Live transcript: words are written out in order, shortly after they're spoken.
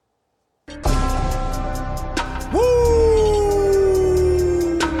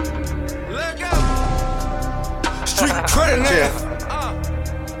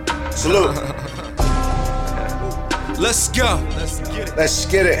Salute. Let's go. Let's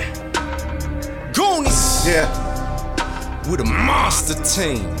get it. Goonies. Yeah. With a monster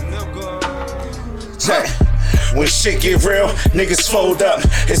team. Check. When shit get real, niggas fold up.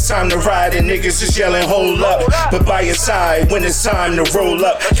 It's time to ride and niggas is yelling, hold up. But by your side, when it's time to roll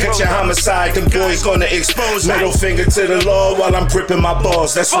up, catch a homicide, them boys gonna expose. Middle finger to the law while I'm gripping my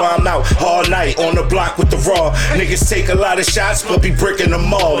balls. That's why I'm out all night on the block with the raw. Niggas take a lot of shots, but be bricking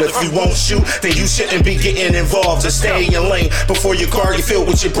them all. If you won't shoot, then you shouldn't be getting involved. Just stay in your lane before your car get filled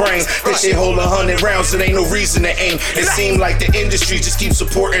with your brain. That shit hold 100 rounds, it ain't no reason to aim. It seem like the industry just keeps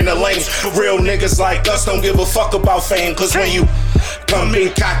supporting the lames. Real niggas like us don't give a fuck about fame, cause when you come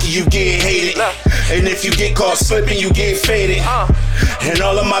in cocky, you get hated. And if you get caught slipping, you get faded. And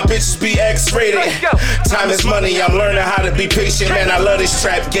all of my bitches be X-rated. Time is money, I'm learning how to be patient. Man, I love this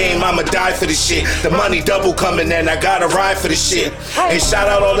trap game, I'ma die for this shit. The money double coming and I gotta ride for this shit. And shout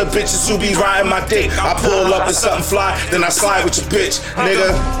out all the bitches who be riding my dick. I pull up and something fly, then I slide with your bitch,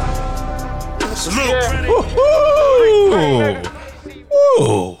 nigga. Salute.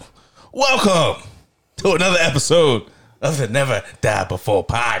 Woo. Welcome to another episode of the Never Die Before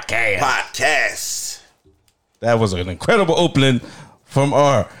podcast. That was an incredible opening from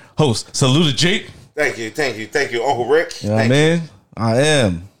our host, Salute G. Thank you, Uncle Rick. You know what I mean? I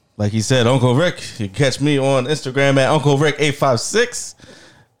am, like he said, Uncle Rick. You can catch me on Instagram at Uncle Rick856,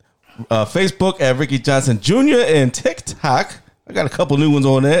 Facebook at Ricky Johnson Jr., and TikTok. I got a couple new ones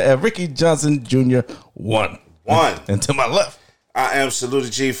on there at Ricky Johnson Jr. 1. And to my left, I am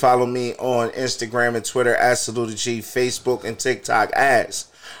Salute G. Follow me on Instagram and Twitter at Salute G, Facebook and TikTok as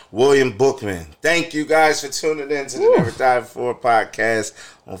William Bookman. Thank you guys for tuning in to the Never Die Before podcast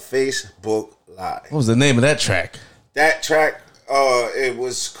on Facebook Live. What was the name of that track? That track, it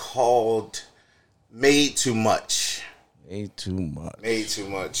was called Made Too Much. Made Too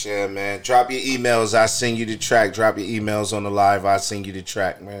Much, yeah, man. Drop your emails, I sing you the track. Drop your emails on the live, I sing you the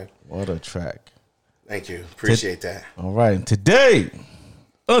track, man. What a track. Thank you. Appreciate that. All right. Today,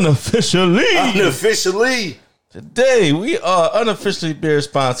 today we are unofficially beer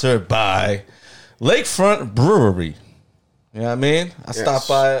sponsored by Lakefront Brewery. You know what I mean? I stopped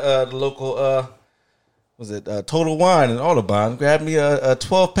by the local, Total Wine in Audubon. Grabbed me a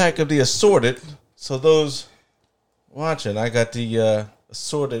 12-pack of the assorted. So those watching, I got the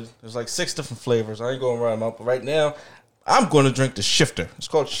assorted. There's like 6 different flavors. I ain't going to run them up. But right now, I'm going to drink the Shifter. It's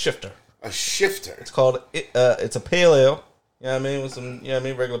called Shifter. A shifter. It's called it's a pale ale. You know what I mean? With some,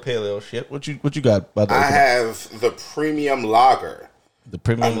 regular pale ale shit. What you got? By the I have the premium lager. The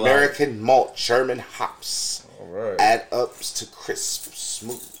premium American malt German hops. All right. Add ups to crisp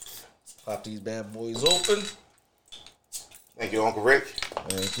smooth. Pop these bad boys open. Thank you, Uncle Rick.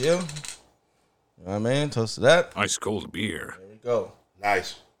 Thank you. You know what I mean? Toast to that. Ice cold beer. There we go.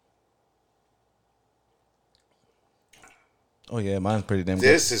 Nice. Oh, yeah, mine's pretty damn good.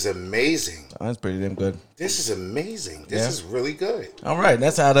 This is amazing. Mine's pretty damn good. This is amazing. This is really good. All right,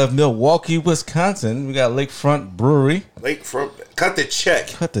 that's out of Milwaukee, Wisconsin. We got Lakefront Brewery. Lakefront. Cut the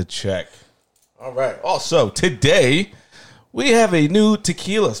check. All right. Also, today, we have a new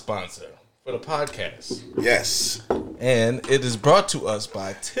tequila sponsor for the podcast. Yes. And it is brought to us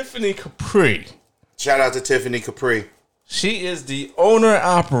by Tiffany Capri. Shout out to Tiffany Capri. She is the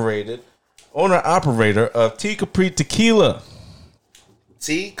owner-operator of T Capri Tequila.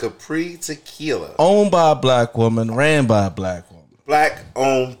 T Capri Tequila. Owned by a black woman, ran by a black woman.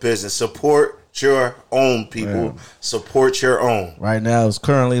 Black-owned business. Support your own, people. Yeah. Support your own. Right now, it's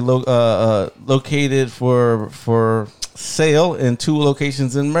currently located for sale in 2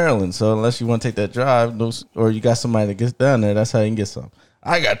 locations in Maryland. So unless you want to take that drive, or you got somebody that gets down there, that's how you can get some.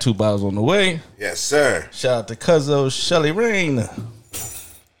 I got 2 bottles on the way. Yes, sir. Shout out to Cuzzo Shelly Rain.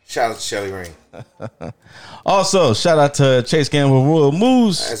 Shout out to Shelly Rain. Also, shout out to Chase Gamble Royal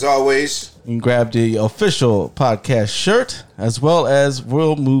Moves. As always, you can grab the official podcast shirt as well as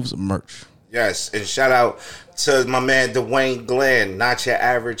Royal Moves merch. Yes, and shout out to my man Dwayne Glenn, Not Your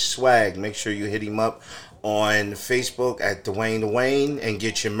Average Swag. Make sure you hit him up on Facebook at Dwayne and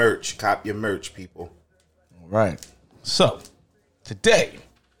get your merch. Cop your merch, people. All right. So, today,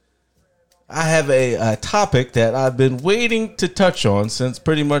 I have a topic that I've been waiting to touch on since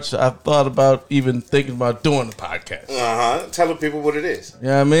pretty much I've thought about even thinking about doing the podcast. Tell the people what it is. You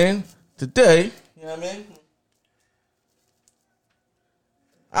know what I mean? Today, you know what I mean?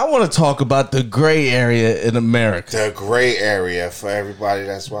 I want to talk about the gray area in America. The gray area, for everybody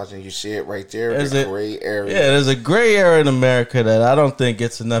that's watching, you see it right there. Gray area. Yeah, there's a gray area in America that I don't think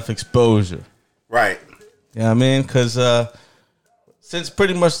gets enough exposure. Right. You know what I mean? Because since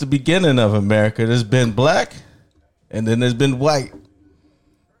pretty much the beginning of America, there's been black and then there's been white.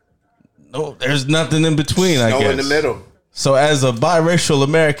 No, there's nothing in between, I guess. No in the middle. So as a biracial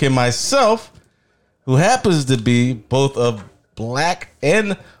American myself, who happens to be both of black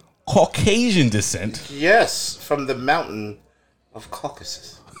and Caucasian descent. Yes, from the mountain of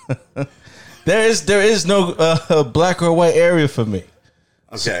Caucasus. There is no black or white area for me.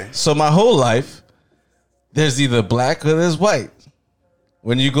 Okay. So my whole life, there's either black or there's white.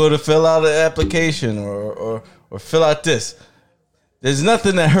 When you go to fill out an application or fill out this, there's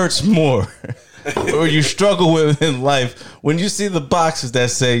nothing that hurts more or you struggle with in life when you see the boxes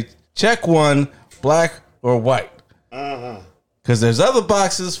that say check 1, black or white. Because there's other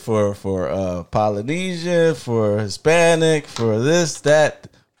boxes for Polynesian, for Hispanic, for this, that.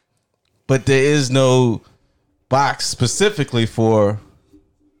 But there is no box specifically for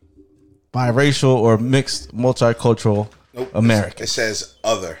biracial or mixed multicultural American. It says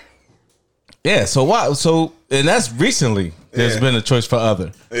other. Yeah, so why? So, and that's recently there's been a choice for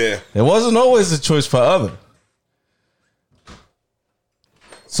other. Yeah. There wasn't always a choice for other.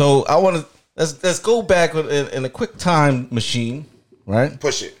 So I want to let's go back in a quick time machine, right?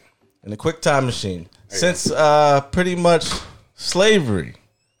 Push it. In a quick time machine. Since pretty much slavery,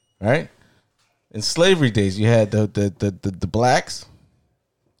 right? In slavery days, you had the blacks,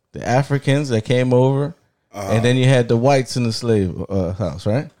 the Africans that came over, and then you had the whites in the slave house,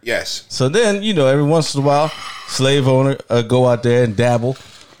 right? Yes. So then, every once in a while, slave owner go out there and dabble,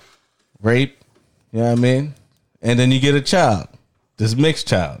 rape, you know what I mean? And then you get a child, this mixed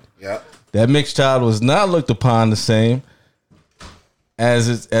child. Yep. That mixed child was not looked upon the same as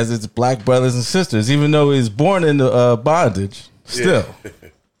its black brothers and sisters, even though he was born into bondage, still. Yeah.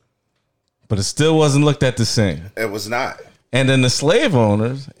 But it still wasn't looked at the same. It was not. And then the slave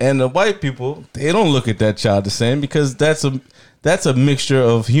owners and the white people, they don't look at that child the same because that's a mixture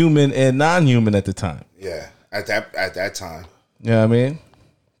of human and non-human at the time. Yeah, at that time. You know what I mean?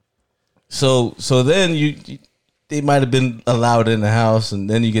 So then they might have been allowed in the house, and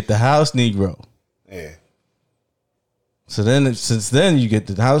then you get the house Negro. Yeah. So then, since then, you get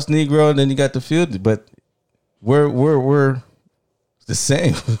the house Negro, and then you got the field. But we're the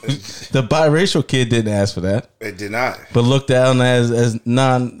same. The biracial kid didn't ask for that. It did not. But looked down as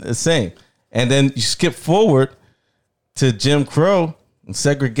the same. And then you skip forward to Jim Crow and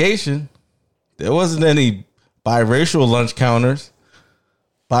segregation. There wasn't any biracial lunch counters,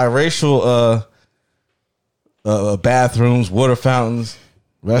 biracial bathrooms, water fountains,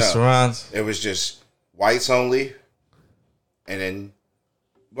 restaurants. No, it was just whites only, and then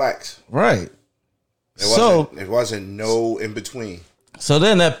blacks. Right. It wasn't no in between. So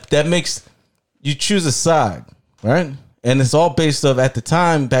then that makes you choose a side, right? And it's all based off at the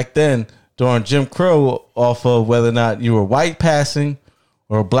time back then during Jim Crow off of whether or not you were white passing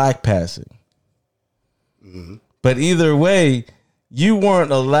or black passing. Mm-hmm. But either way, you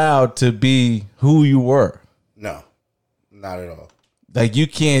weren't allowed to be who you were. No, not at all. Like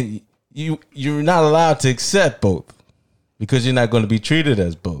you're not allowed to accept both because you're not going to be treated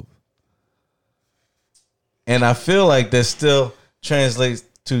as both. And I feel like that still translates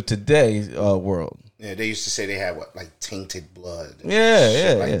to today's world. Yeah, they used to say they had like tainted blood.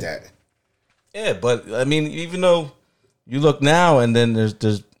 Yeah, that. Yeah, but I mean, even though you look now and then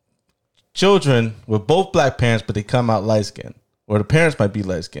there's children with both black parents, but they come out light skinned, or the parents might be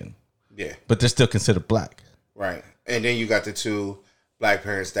light skinned. Yeah, but they're still considered black. Right, and then you got the 2 black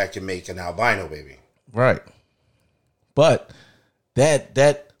parents that can make an albino baby. Right, but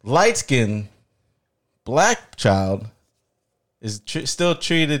that light skinned black child is still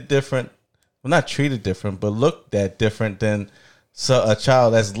treated different. Well, not treated different, but looked at different than a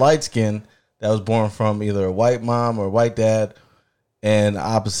child that's light skinned that was born from either a white mom or a white dad and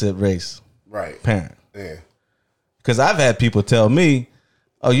opposite race parent. Yeah. Because I've had people tell me,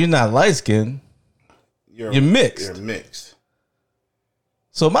 "Oh, you're not light skinned. You're mixed." You're mixed.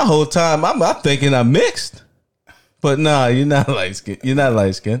 So my whole time I'm thinking I'm mixed, but nah, you're not light skinned. You're not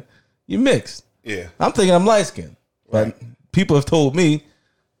light skinned. You're mixed. Yeah. I'm thinking I'm light skinned, but people have told me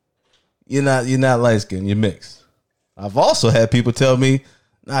you're not light skinned. You're mixed. I've also had people tell me,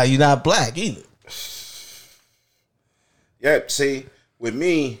 "Nah, you're not black either." Yeah. See, with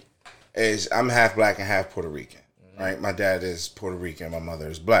me, is I'm half black and half Puerto Rican. Right. My dad is Puerto Rican. My mother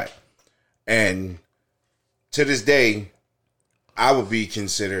is black, and to this day, I would be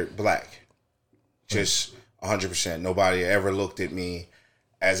considered black. Just 100%. Nobody ever looked at me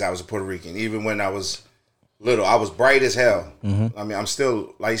as I was a Puerto Rican. Even when I was little, I was bright as hell. Mm-hmm. I mean, I'm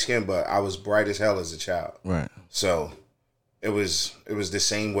still light skinned, but I was bright as hell as a child. Right. So it was the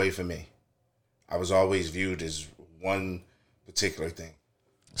same way for me. I was always viewed as one particular thing.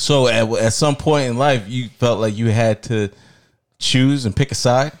 So at some point in life, you felt like you had to choose and pick a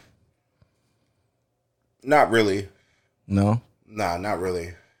side? Not really. No? Nah, not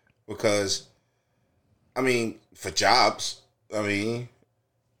really. Because, I mean, for jobs, I mean,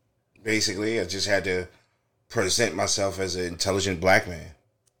 basically, I just had to present myself as an intelligent black man.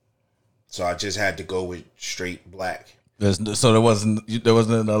 So I just had to go with straight black. So there wasn't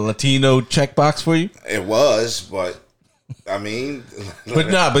a Latino checkbox for you? It was, but I mean,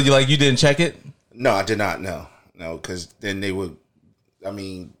 but you didn't check it? No, I did not. No, because then they would, I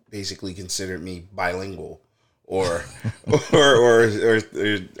mean, basically consider me bilingual, or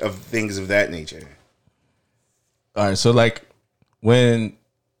of things of that nature. All right, so like, when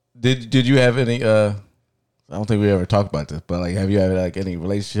did you have any? I don't think we ever talked about this, but like, have you had like any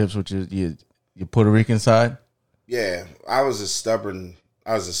relationships with your Puerto Rican side? Yeah, I was a stubborn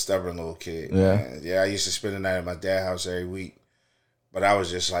little kid. Yeah, man. Yeah. I used to spend the night at my dad's house every week, but I was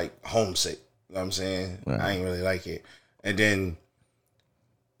just like homesick. You know what I'm saying? Right. I ain't really like it. And then,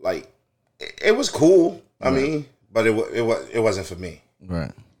 like, it was cool. I mean, but it wasn't for me. Right. You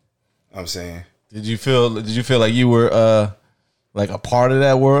know what I'm saying. Did you feel like you were like a part of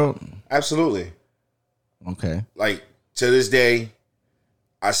that world? Absolutely. Okay. Like, to this day,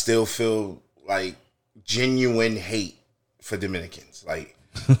 I still feel like genuine hate for Dominicans. Like,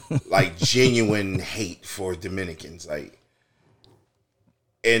 like genuine hate for Dominicans. Like,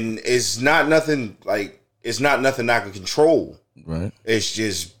 and it's not nothing I can control. Right. It's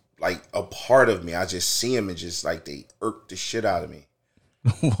just like a part of me. I just see them and just like they irk the shit out of me.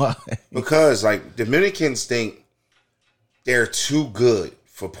 Why? Because like Dominicans think they're too good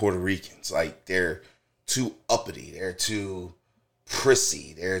for Puerto Ricans. Like they're too uppity. They're too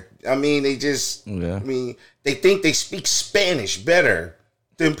prissy. They just, yeah. I mean, they think they speak Spanish better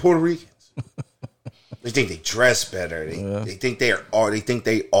than Puerto Ricans. They think they dress better. They think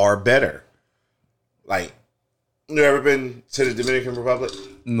they are better. Like, you ever been to the Dominican Republic?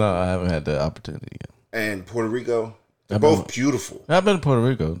 No, I haven't had the opportunity yet. And Puerto Rico? They're both beautiful. I've been to Puerto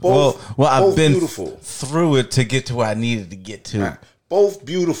Rico. Both I've been beautiful. Through it to get to where I needed to get to. Right. Both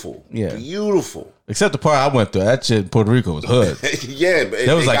beautiful. Yeah. Beautiful. Except the part I went through. That shit in Puerto Rico was hood. Yeah. But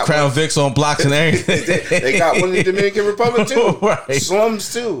there was like Crown Vicks on blocks and everything. they got one in the Dominican Republic too. Right.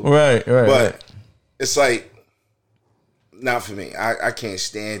 Slums too. Right. But it's like, not for me. I can't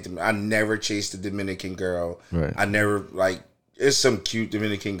stand them. I never chased a Dominican girl. Right. I never, like, there's some cute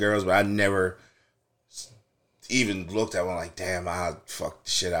Dominican girls, but I never even looked at one like, damn, I'll fuck the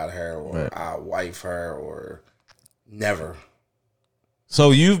shit out of her, or I'll wife her, or never.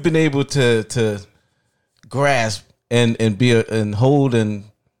 So you've been able to grasp and be and hold and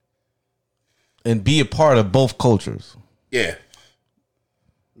be a part of both cultures. Yeah.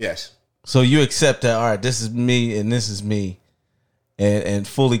 Yes. So you accept that, all right, this is me and this is me, and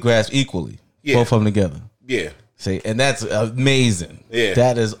fully grasp equally, both of them together. Yeah. See, and that's amazing. Yeah.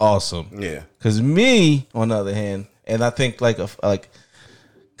 That is awesome. Yeah. Because me, on the other hand, and I think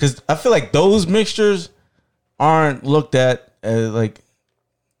because I feel like those mixtures aren't looked at as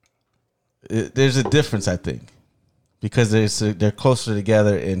there's a difference, I think, because they're closer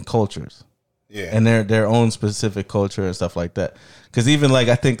together in cultures. Yeah. And their own specific culture and stuff like that. Because even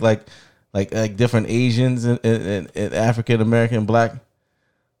I think like different Asians and African American Black,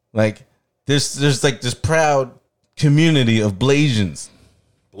 like there's like this proud community of Blasians.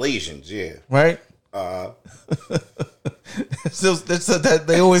 Blasians, yeah. Right? So that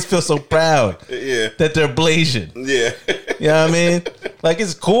they always feel so proud. Yeah. That they're Blasian. Yeah. You know what I mean? Like,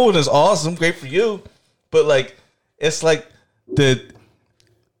 it's cool and it's awesome, great for you. But like, it's like the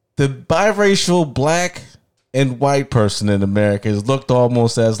biracial black and white person in America is looked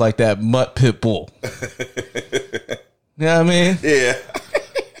almost as like that mutt pit bull. You know what I mean? Yeah.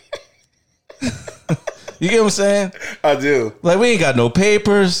 You get what I'm saying? I do. Like, we ain't got no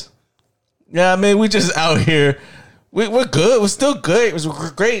papers. Yeah, I mean, we just out here. We're good. We're still good. We're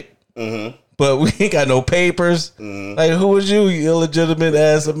great. Mm-hmm. But we ain't got no papers. Mm-hmm. Like, who was you illegitimate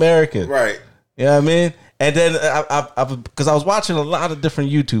ass American? Right. You know what I mean? And then because I was watching a lot of different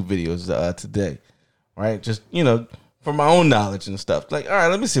YouTube videos today, right? Just, for my own knowledge and stuff. Like, all right,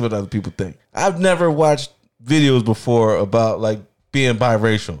 let me see what other people think. I've never watched videos before about like being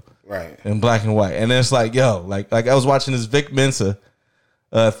biracial. Right. In black and white. And then it's like, yo, like I was watching this Vic Mensa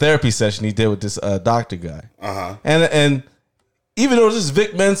therapy session he did with this doctor guy. Uh-huh. And even though this is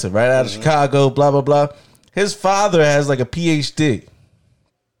Vic Mensa, right, out of Chicago, blah, blah, blah, his father has like a PhD.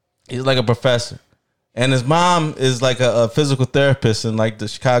 He's like a professor. And his mom is like a physical therapist in like the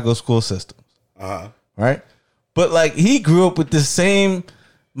Chicago school system. Uh-huh. Right? But like he grew up with the same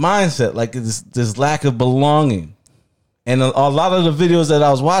mindset, like this lack of belonging. And a lot of the videos that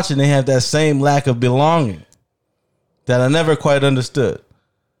I was watching, they have that same lack of belonging that I never quite understood.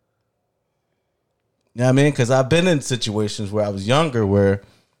 You know what I mean? Because I've been in situations where I was younger where,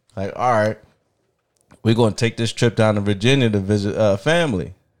 like, all right, we're going to take this trip down to Virginia to visit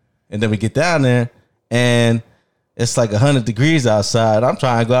family. And then we get down there, and it's like 100 degrees outside. I'm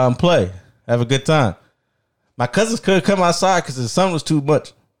trying to go out and play, have a good time. My cousins couldn't come outside because the sun was too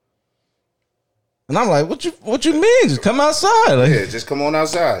much. And I'm like, what you mean? Just come outside. Like, yeah, just come on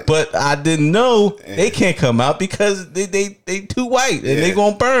outside. But I didn't know they can't come out because they too white and they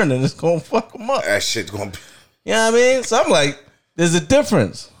gonna burn and it's gonna fuck them up. That shit's gonna be. You know what I mean? So I'm like, there's a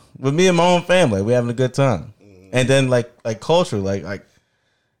difference with me and my own family. We're having a good time. And then like culture, like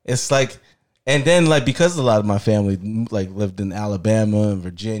it's like, and then like because a lot of my family like lived in Alabama and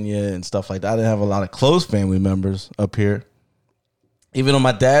Virginia and stuff like that, I didn't have a lot of close family members up here, even on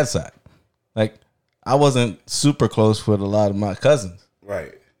my dad's side. Like, I wasn't super close with a lot of my cousins.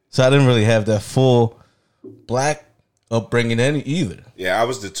 Right. So I didn't really have that full black upbringing either. Yeah, I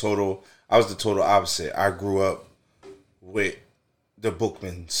was the total opposite. I grew up with the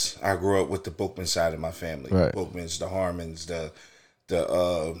Bookmans. I grew up with the Bookman side of my family. Right. Bookmans, the Harmons, the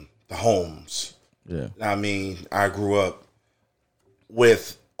Holmes. Yeah. I mean, I grew up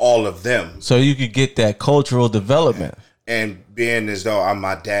with all of them. So you could get that cultural development. And being as though I'm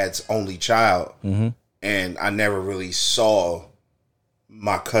my dad's only child, and I never really saw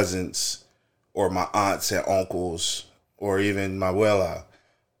my cousins or my aunts and uncles or even my abuela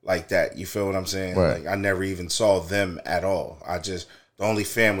like that. You feel what I'm saying? Right. Like, I never even saw them at all. The only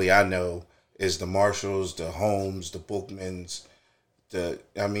family I know is the Marshalls, the Holmes, the Bookmans, the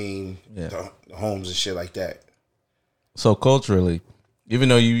Holmes and shit like that. So culturally, even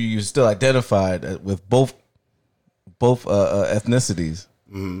though you still identified with both ethnicities,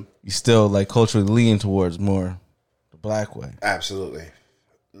 you still like culturally lean towards more the black way. Absolutely.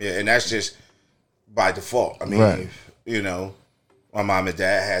 Yeah, and that's just by default. I mean, right. You know, my mom and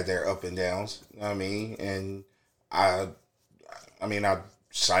dad had their up and downs, you know what I mean? And I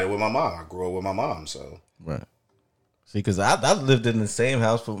sided with my mom. I grew up with my mom, so. Right. See, because I lived in the same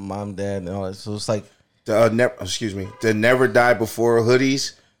house with my mom and dad and all that, so it's like. The Never Die Before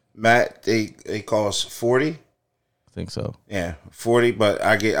hoodies, Matt, they cost $40. I think so. Yeah, 40, but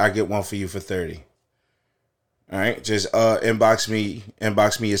I get one for you for 30. All right, just inbox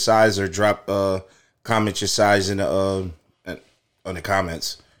me your size or drop comment your size in the on the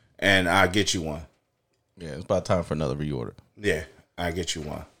comments, and I'll get you one. Yeah, it's about time for another reorder. Yeah, I'll get you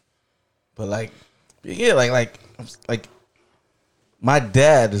one. But like, yeah, like my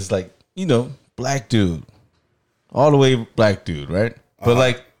dad is like, you know, black dude, all the way black dude, right? But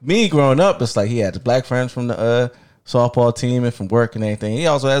like me growing up, it's like he had black friends from the softball team and from work and everything. He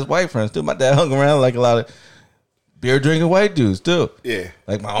also has white friends too. My dad hung around like a lot of beer drinking white dudes too. Yeah,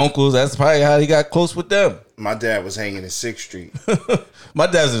 like my uncles. That's probably how he got close with them. My dad was hanging in 6th Street. My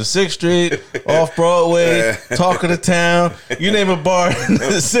dad's in 6th Street, off Broadway, talk of the town. You name a bar in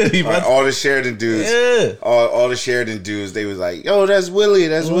the city. All the Sheridan dudes. Yeah. All the Sheridan dudes, they was like, yo, that's Willie.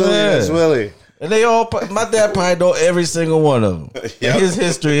 That's Willie. That's Willie. And they all, my dad probably know every single one of them. Yep. His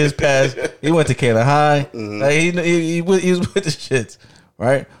history, his past. He went to Canada High. Like he was with the shits,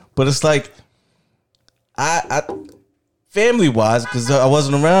 right? But it's like, I family wise, because I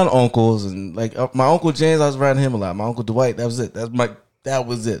wasn't around uncles and like my uncle James, I was around him a lot. My uncle Dwight, that was it. That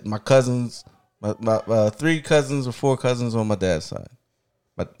was it. My cousins, my 3 cousins or 4 cousins on my dad's side.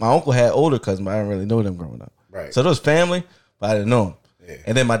 But my uncle had older cousins, but I didn't really know them growing up. Right. So there was family, but I didn't know them. Yeah.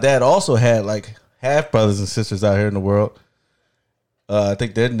 And then my dad also had like half brothers and sisters out here in the world. I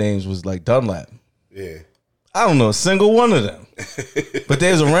think their names was like Dunlap. Yeah. I don't know a single one of them, but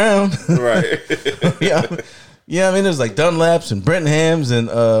they was around. Right. Yeah, I mean, there's like Dunlaps and Brenthams and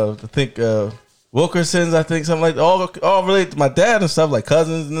I think Wilkersons, I think something like that. All related to my dad and stuff, like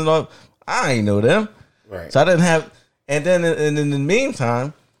cousins and all. I ain't know them. Right. So I didn't have, and then in the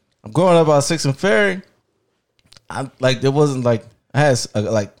meantime, I'm growing up out 6th and Ferry. I'm like, there wasn't like, I had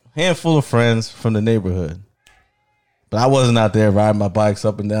a handful of friends from the neighborhood, but I wasn't out there riding my bikes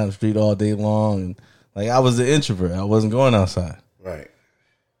up and down the street all day long. And like, I was an introvert. I wasn't going outside. Right.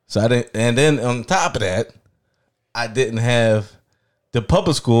 So I didn't, and then on top of that, I didn't have the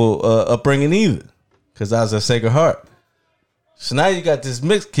public school upbringing either, because I was at Sacred Heart. So now you got this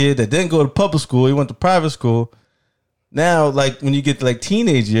mixed kid that didn't go to public school. He went to private school. Now, like when you get to like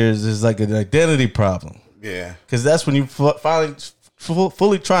teenage years, there's like an identity problem. Yeah, because that's when you finally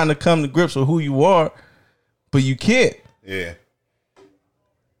fully trying to come to grips with who you are, but you can't. Yeah.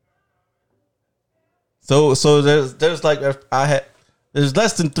 So there's like there's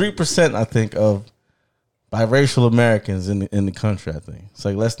less than 3%, I think, of biracial Americans in the country. I think it's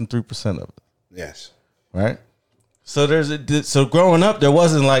like less than 3% of it. Yes. Right. So so growing up, there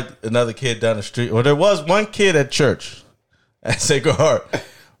wasn't like another kid down the street, or there was one kid at church at Sacred Heart,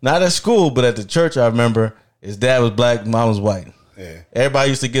 not at school, but at the church. I remember his dad was black, mom was white. Yeah. Everybody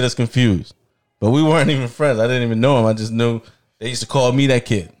used to get us confused, but we weren't even friends. I didn't even know him. I just knew they used to call me that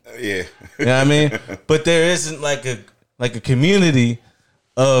kid. Yeah. You know what I mean? But there isn't like a community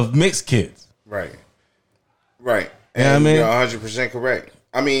of mixed kids. Right. Right. You know what I mean? You're 100% correct.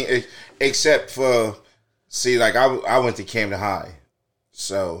 I mean, except for, see, like I went to Camden High,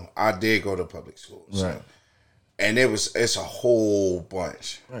 so I did go to public school. So, right. And it's a whole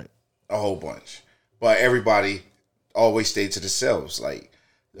bunch. Right. A whole bunch. But everybody always stayed to themselves. Like,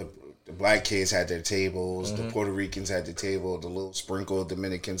 the black kids had their tables, the Puerto Ricans had their table, the little sprinkle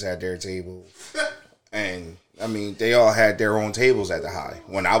Dominicans had their table. And, I mean, they all had their own tables at the high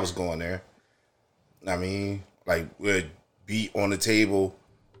when I was going there. I mean, like, we'd beat on the table,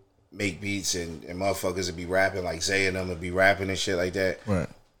 make beats, and motherfuckers would be rapping, like Zay and them would be rapping and shit like that. Right.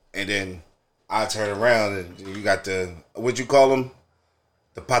 And then I turn around and you got what'd you call them?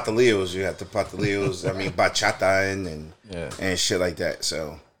 The patalillos. You have the patalillos, I mean, bachata and shit like that,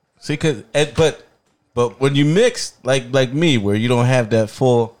 so. See, but when you mix like me, where you don't have that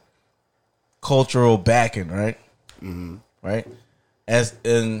full cultural backing, right? Mm-hmm. Right?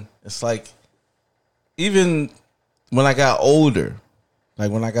 It's like, even when I got older, like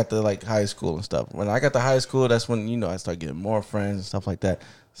when I got to like high school and stuff, when I got to high school, that's when, you know, I started getting more friends and stuff like that.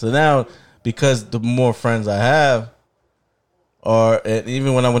 So now, because the more friends I have, and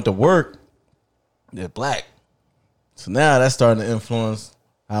even when I went to work, they're black. So now that's starting to influence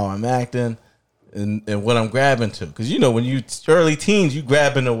how I'm acting and what I'm grabbing to. Because, you know, when you early teens, you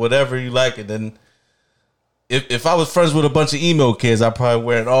grabbing to whatever you like. And then if I was friends with a bunch of emo kids, I'd probably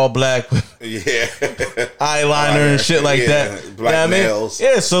wear it all black with eyeliner and shit like that. Black nails.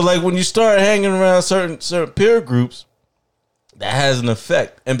 Yeah, so like when you start hanging around certain peer groups, that has an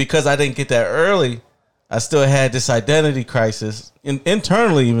effect. And because I didn't get that early, I still had this identity crisis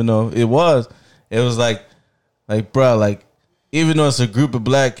internally, even though it was like, bro, like, even though it's a group of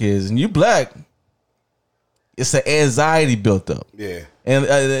black kids and you black, it's an anxiety built up. Yeah.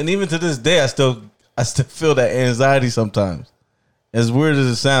 And even to this day, I still feel that anxiety sometimes. As weird as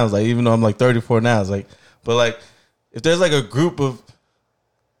it sounds, like, even though I'm like 34 now, it's like, but like, if there's like a group of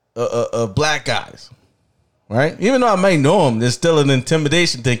black guys, right? Even though I may know them, there's still an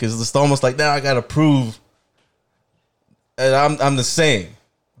intimidation thing, because it's almost like, now I got to prove that I'm the same.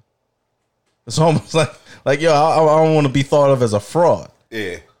 It's almost like, yo, I don't want to be thought of as a fraud.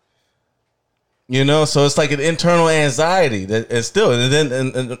 Yeah. You know, so it's like an internal anxiety and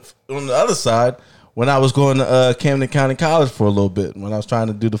then on the other side, when I was going to Camden County College for a little bit, when I was trying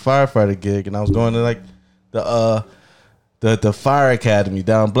to do the firefighter gig, and I was going to like the fire academy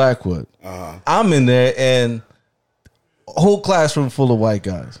down Blackwood. I'm in there, and a whole classroom full of white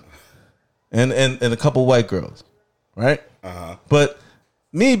guys, and a couple white girls, right? But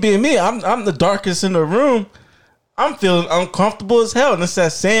me being me, I'm the darkest in the room. I'm feeling uncomfortable as hell, and it's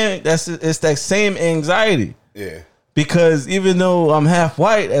that same anxiety. Yeah. Because even though I'm half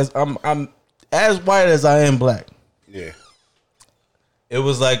white, as I'm as white as I am black. Yeah. It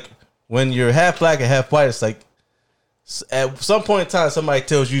was like when you're half black and half white, it's like at some point in time somebody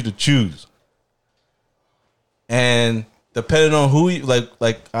tells you to choose, and depending on who you like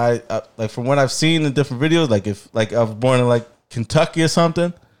I like from what I've seen in different videos, like if like I was born in like Kentucky or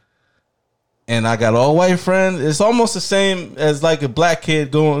something, and I got all white friends, it's almost the same as like a black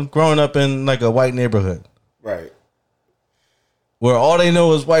kid growing up in like a white neighborhood. Right. Where all they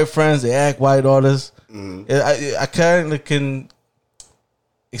know is white friends, they act white, all this. I kind of can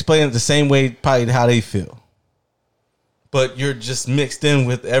explain it the same way probably how they feel. But you're just mixed in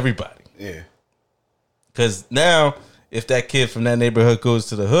with everybody. Yeah. Because now, if that kid from that neighborhood goes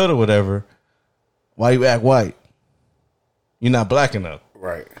to the hood or whatever, why you act white? You're not black enough.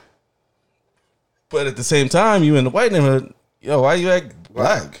 Right. But at the same time, you in the white neighborhood, yo, why you act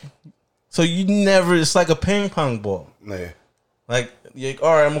black? So you never, it's like a ping pong ball. Yeah. Like, you're like,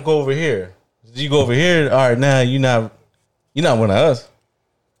 all right, I'm gonna go over here. You go over here, all right, now you're not one of us.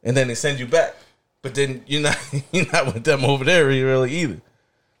 And then they send you back. But then you're not with them over there really either.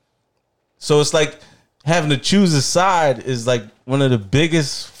 So it's like having to choose a side is like one of the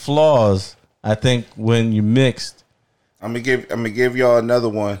biggest flaws, I think, when you mixed. I'm gonna give y'all another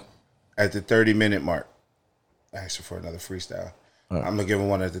one at the 30-minute mark. Asking for another freestyle. Right. I'm gonna give him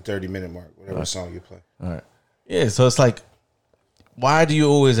one at the 30-minute mark, whatever song you play. All right. Yeah, so it's like, why do you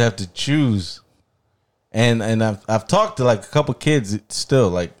always have to choose? And I've talked to like a couple kids still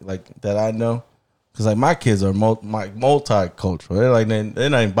like that I know Because like my kids are multicultural. They're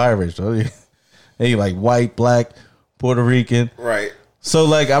not even biracial. They like white, black, Puerto Rican. Right. So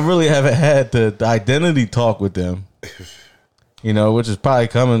like I really haven't had the identity talk with them. Which is probably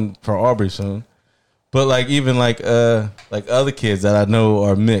coming for Aubrey soon. But like even like other kids that I know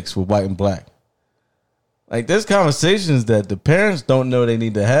are mixed with white and black. Like there's conversations that the parents don't know they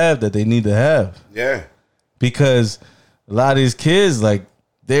need to have that they need to have. Yeah. Because a lot of these kids, like,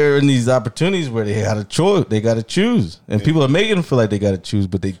 they're in these opportunities where they got to choose. And people are making them feel like they got to choose,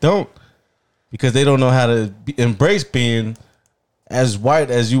 but they don't. Because they don't know how to embrace being as white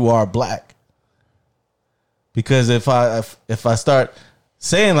as you are black. Because if I start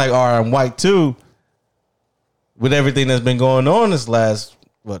saying like, all right, I'm white too, with everything that's been going on this last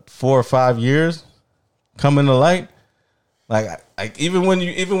 4 or 5 years coming to light, like even when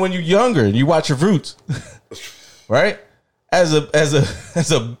you're younger and you watch your Roots, right? As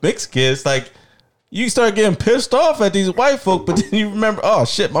a mixed kid, it's like you start getting pissed off at these white folk, but then you remember, oh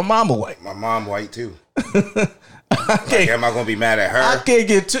shit, my mama white. My mom white too. Am I gonna be mad at her? I can't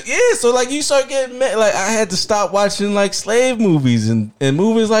get too so like you start getting mad. Like I had to stop watching like slave movies and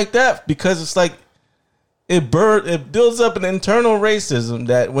movies like that because it's like it builds up an internal racism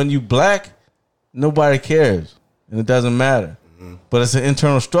that when you black, nobody cares and it doesn't matter. Mm-hmm. But it's an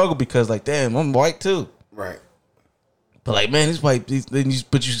internal struggle because like, damn, I'm white too. Right. But like, man, he's white.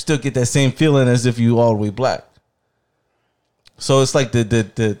 But you still get that same feeling as if you all the way black. So it's like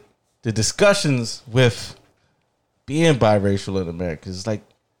the discussions with being biracial in America. It's like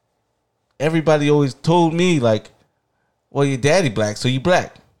everybody always told me like, well, your daddy black, so you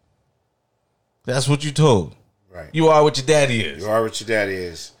black. That's what you told. Right. You are what your daddy is. You are what your daddy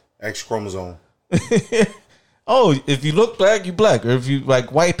is. X chromosome. Oh, if you look black, you black. Or if you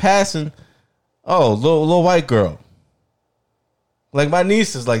like white passing, oh, little white girl. Like my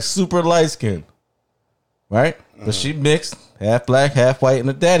niece is like super light skinned, right? Mm-hmm. But she mixed, half black, half white, and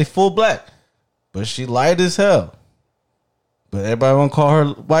her daddy full black. But she light as hell. But everybody want to call her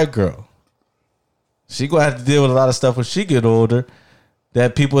white girl. She gonna have to deal with a lot of stuff when she get older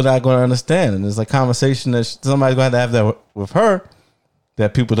that people are not gonna understand. And it's a conversation that somebody's gonna have that with her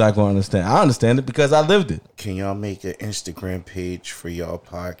that people not gonna understand. I understand it because I lived it. Can y'all make an Instagram page for y'all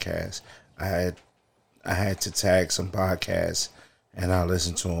podcast? I had to tag some podcasts. And I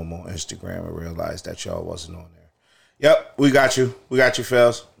listened to them on Instagram and realized that y'all wasn't on there. Yep, we got you. We got you,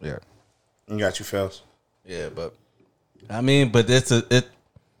 Fells. Yeah. We got you, Fells. Yeah, but I mean, but it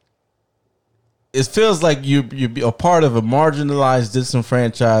feels like you're a part of a marginalized,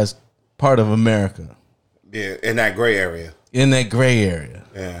 disenfranchised part of America. Yeah, in that gray area.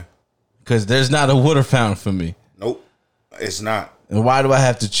 Yeah. Because there's not a water fountain for me. Nope, it's not. And why do I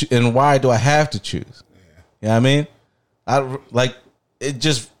have to choose? And why do I have to choose? Yeah. You know what I mean? I like it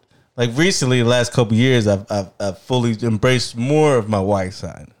just like recently the last couple of years I've fully embraced more of my white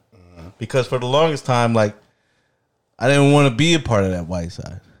side. Mm-hmm. Because for the longest time like I didn't want to be a part of that white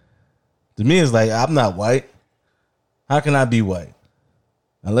side. To me it's like I'm not white. How can I be white?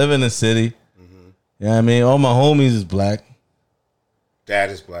 I live in the city. Mm-hmm. You know what I mean? All my homies is black.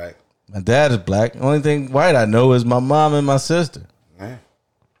 Dad is black. My dad is black. The only thing white I know is my mom and my sister. Yeah.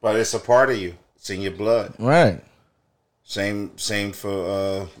 But it's a part of you. It's in your blood. Right. Same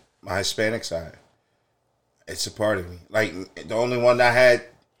for my Hispanic side. It's a part of me. Like the only one I had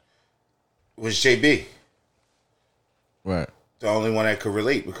was JB. Right. The only one that could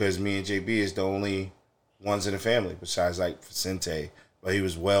relate because me and JB is the only ones in the family besides like Vicente, but he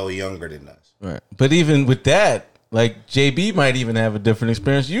was well younger than us. Right. But even with that, like JB might even have a different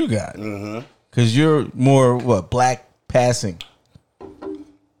experience you got. Mm-hmm. Cause you're more black passing.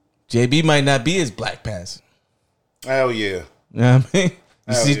 JB might not be as black passing. Hell yeah. You know what I mean?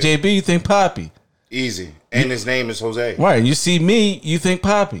 You see JB, you think Poppy. Easy. And his name is Jose. Right. You see me, you think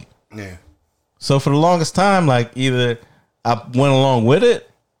Poppy. Yeah. So for the longest time, like either I went along with it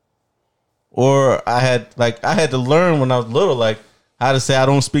or I had to learn when I was little, like how to say I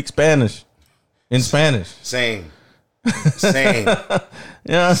don't speak Spanish in Spanish. Same. You know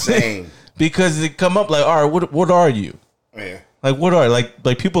what I'm saying? Because it come up like, all right, what are you? Yeah. Like what are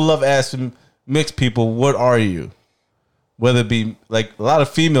like people love asking mixed people, what are you? Whether it be like a lot of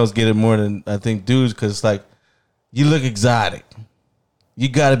females get it more than I think dudes because it's like you look exotic. You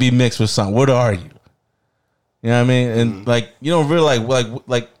got to be mixed with something. What are you? You know what I mean? And like you don't really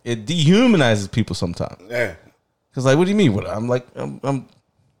like it dehumanizes people sometimes. Yeah. Because like, what do you mean? What I'm like I'm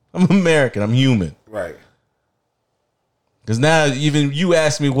American. I'm human. Right. Because now even you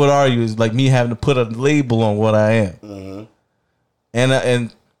ask me what are you is like me having to put a label on what I am. Mm-hmm.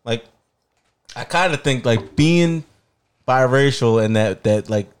 And like I kind of think like being biracial and that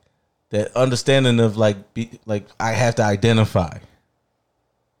like that understanding of like I have to identify.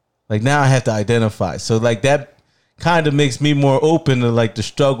 Like now I have to identify. So like that kind of makes me more open to like the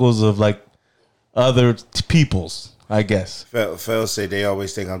struggles of like other peoples, I guess. Fel say they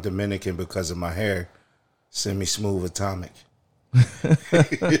always think I'm Dominican because of my hair. Semi-smooth atomic.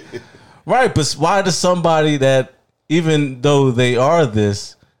 Right, but why does somebody that, even though they are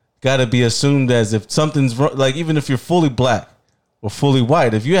this, got to be assumed as if something's wrong? Like even if you're fully black or fully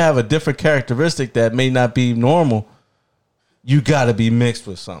white, if you have a different characteristic that may not be normal, you got to be mixed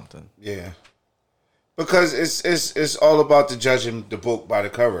with something. Yeah. Because it's all about the judging the book by the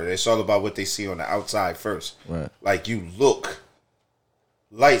cover. It's all about what they see on the outside first. Right. Like you look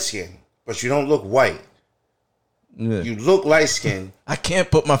light skinned, but you don't look white. Yeah. You look light skinned. I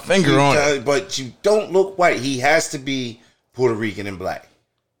can't put my finger on it. But you don't look white. He has to be Puerto Rican and black.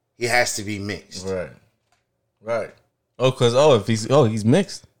 He has to be mixed. Right. If he's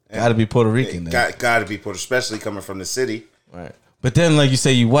mixed. Got to be Puerto Rican. Got to be Puerto, especially coming from the city. Right. But then, like you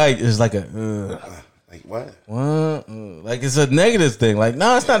say, you white is like a. Like what? What? Like it's a negative thing. Like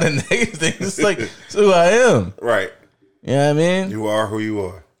no, it's not a negative thing. It's like it's who I am. Right. You know what I mean? You are who you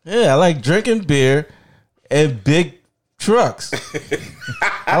are. Yeah, I like drinking beer and big trucks.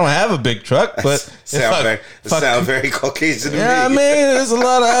 I don't have a big truck, but sound very Caucasian to me. Yeah, I mean,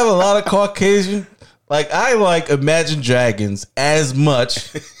 I have a lot of Caucasian. Like I like Imagine Dragons as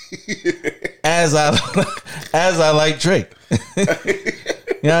much as I like Drake. You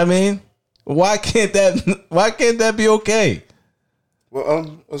know what I mean? Why can't that be okay?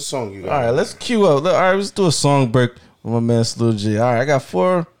 Well, what song you got? All right, let's cue up. All right, let's do a song break with my man Slow G. All right, I got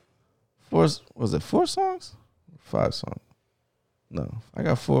four. Was it 4 songs? 5 songs? No, I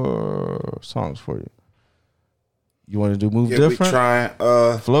got 4 songs for you. You want to do Move Different? We trying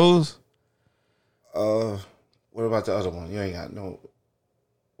Flows. What about the other one? You ain't got no.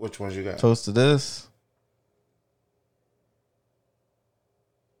 Which ones you got? Toast to This.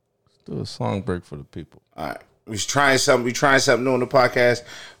 Let's do a song break for the people. All right, we trying something new on the podcast.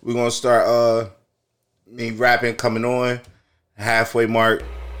 We're gonna start me rapping, coming on halfway mark.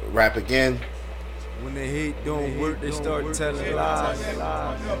 Rap again. When the hate don't work, they start telling lies.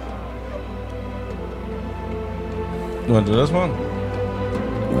 You want to do this one?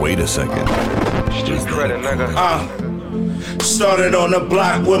 Wait a second. Street credit, nigga. Started on the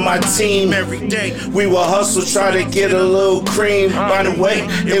block with my team every day. We would hustle, try to get a little cream. By the way,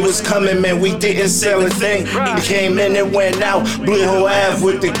 it was coming, man. We didn't sell a thing. It came in and went out. Blue Hill Ave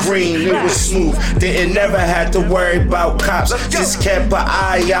with the green. It was smooth. Didn't never had to worry about cops. Just kept an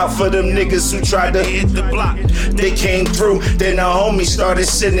eye out for them niggas who tried to hit the block. They came through. Then the homies started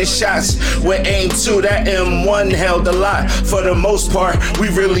sending shots with aim 2. That M1 held a lot. For the most part, we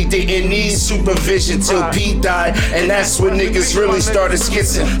really didn't need supervision till P died. And that's when niggas really started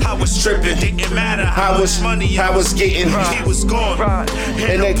skitzing. I was tripping, didn't matter how much money I was getting. He was gone,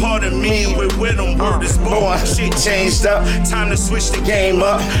 and a part of me with him word is born. Shit changed up, time to switch the game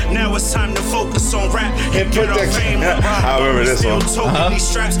up. Now it's time to focus on rap and put our fame up. I remember this one. These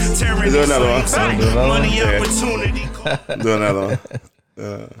straps, tearing Do another one. Money opportunity. Do another one.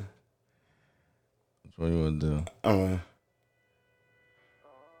 What do you want to do? I'm gonna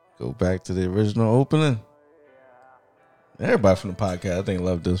Go back to the original opening. Everybody from the podcast, I think,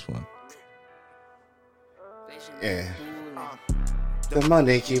 loved this one. Yeah. The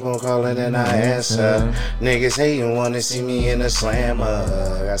money keep on calling and I answer. Niggas hating, wanna see me in a slammer.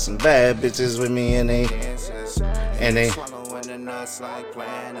 Got some bad bitches with me and they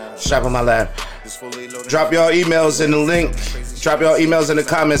strap on my lap. Drop y'all emails in the link. Drop y'all emails in the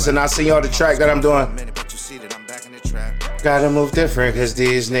comments and I'll send y'all the track that I'm doing. Gotta move different cause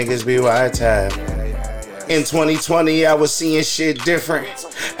these niggas be white tab. In 2020, I was seeing shit different.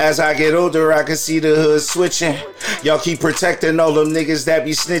 As I get older, I can see the hood switching. Y'all keep protecting all them niggas that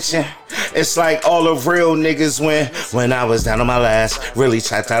be snitching. It's like all the real niggas when I was down on my last. Really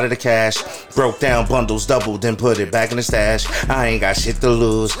tapped out of the cash. Broke down bundles, doubled, then put it back in the stash. I ain't got shit to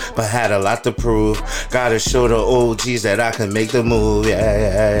lose, but had a lot to prove. Gotta show the OGs that I can make the move.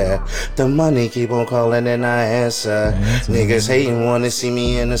 Yeah. The money keep on calling and I answer. Niggas hating, wanna see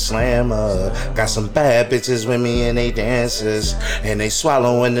me in the slammer. Got some bad bitches with me and they dancers. And they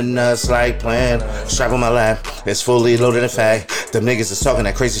swallowing the nuts like plan. Strap on my lap, it's fully loaded in fact. Them niggas is talking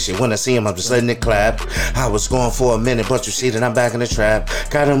that crazy shit. When I see them, I'm just letting it clap. I was going for a minute, but you see that I'm back in the trap.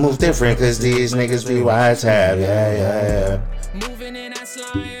 Gotta move different, cause these niggas be wide tab. Yeah.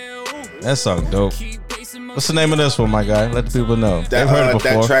 That song dope. What's the name of this one, my guy? Let the people know. They've heard it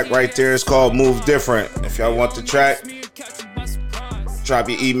before. That track right there is called Move Different. If y'all want the track, drop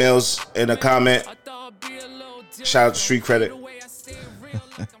your emails in a comment. Shout out to Street Credit.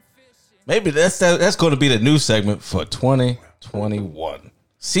 Maybe that's going to be the new segment for 2021.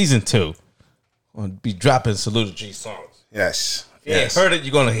 Season 2. I'm going to be dropping Salute G songs. Yes. If you ain't heard it,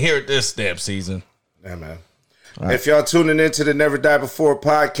 you're going to hear it this damn season. Yeah, man. Right. If y'all tuning into the Never Die Before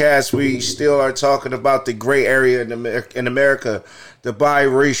podcast, we still are talking about the gray area in America, the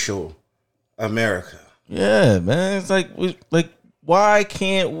biracial America. Yeah, man. It's like why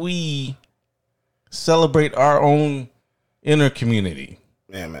can't we celebrate our own inner community?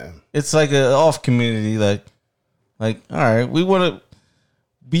 Yeah, man. It's like an off community. Like, all right, we want to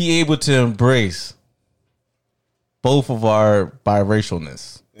be able to embrace both of our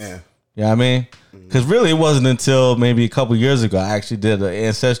biracialness. Yeah. You know what I mean? Because really, it wasn't until maybe a couple years ago I actually did an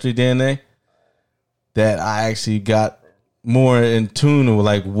ancestry DNA that I actually got more in tune with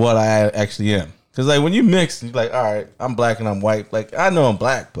like what I actually am. Because like when you mix, you're like, all right, I'm black and I'm white. Like I know I'm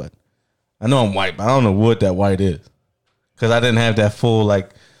black, but I know I'm white, but I don't know what that white is. Because I didn't have that full like,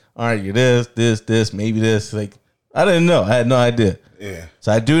 all right, you're this, maybe this. Like I didn't know. I had no idea. Yeah.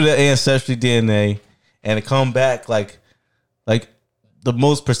 So I do the ancestry DNA, and it come back like the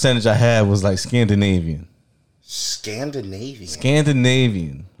most percentage I had was like Scandinavian,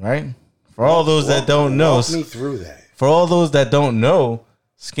 right? For all those that don't know, walk me through that. For all those that don't know,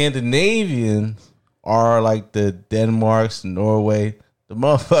 Scandinavians are like the Denmarks, Norway, the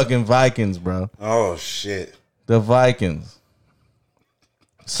motherfucking Vikings, bro. Oh shit, the Vikings.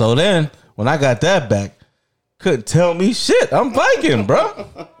 So then, when I got that back, couldn't tell me shit. I'm Viking, bro.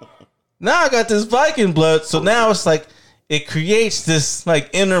 Now I got this Viking blood, so now it's like it creates this like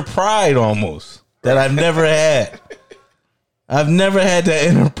inner pride almost that I've never had. I've never had that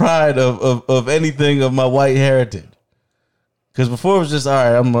inner pride of anything of my white heritage. Because before it was just all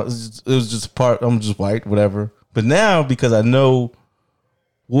right. I'm just white, whatever. But now because I know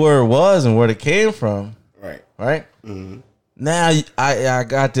where it was and where it came from, right. Mm-hmm. Now I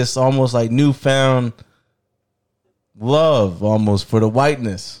got this almost like newfound love almost for the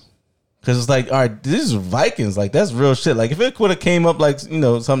whiteness. Because it's like, all right, these are Vikings. Like, that's real shit. Like, if it would have came up like, you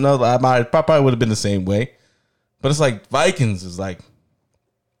know, something else, I probably would have been the same way. But it's like, Vikings is like,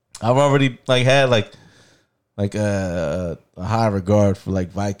 I've already, like, had, like a high regard for, like,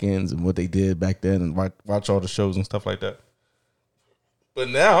 Vikings and what they did back then and watch all the shows and stuff like that. But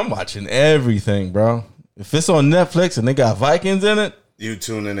now I'm watching everything, bro. If it's on Netflix and they got Vikings in it. You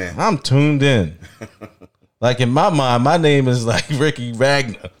tuning in. I'm tuned in. Like, in my mind, my name is, like, Ricky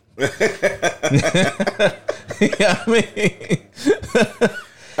Ragnar. You know what I mean?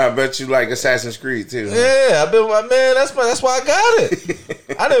 I bet you like Assassin's Creed too. Huh? Yeah, I've been man. That's why I got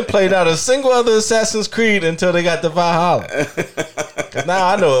it. I didn't play out a single other Assassin's Creed until they got the Valhalla. Cause now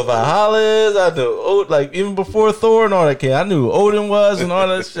I know what Valhalla is. I know like even before Thor and all that came, I knew who Odin was and all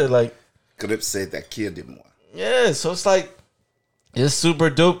that shit. Like could have said that killed him more. Yeah, so it's like it's super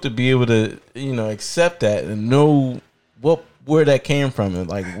dope to be able to accept that and know where that came from and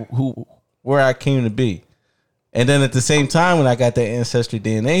like where I came to be. And then at the same time, when I got that ancestry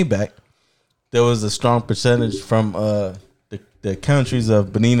DNA back, there was a strong percentage from the countries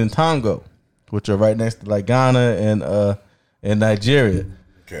of Benin and Togo, which are right next to like Ghana and Nigeria.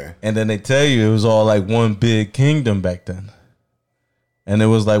 Okay. And then they tell you it was all like one big kingdom back then. And it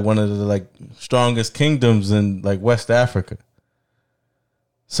was like one of the like strongest kingdoms in like West Africa.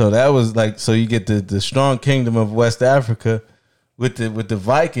 So that was like, so you get the strong kingdom of West Africa with the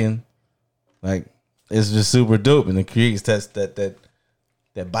Viking, like it's just super dope, and it creates that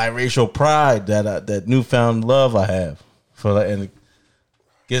biracial pride, that newfound love I have for that, and it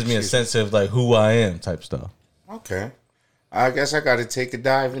gives me a sense of like who I am type stuff. Okay, I guess I got to take a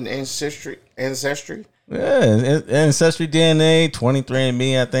dive in ancestry. Yeah, ancestry DNA,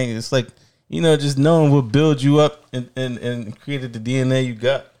 23andMe. I think it's like just knowing what builds you up and created the DNA you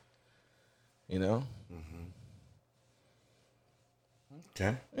got.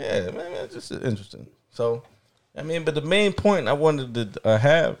 Okay. Yeah, man, it's just interesting. So, I mean, but the main point I wanted to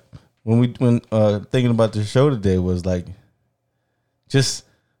have when thinking about the show today was like, just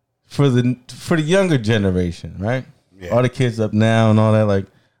for the younger generation, right? Yeah. All the kids up now and all that. Like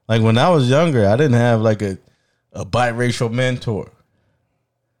when I was younger, I didn't have like a biracial mentor.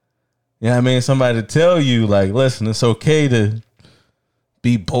 You know what I mean? Somebody to tell you like, listen, it's okay to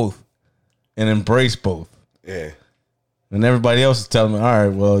be both and embrace both. Yeah. And everybody else is telling me, all right,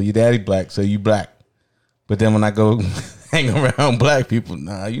 well, your daddy black, so you black. But then when I go hang around black people,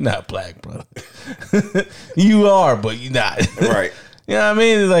 nah, you're not black, bro. You are, but you're not. Right. You know what I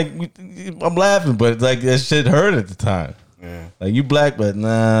mean? Like, I'm laughing, but like that shit hurt at the time. Yeah. Like, you black, but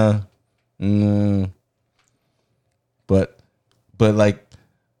nah. But like,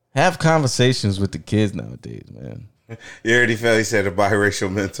 have conversations with the kids nowadays, man. You already felt he said a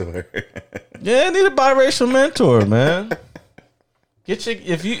biracial mentor. Yeah, I need a biracial mentor, man. Get your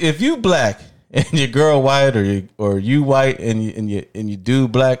if you black and your girl white or you white and you do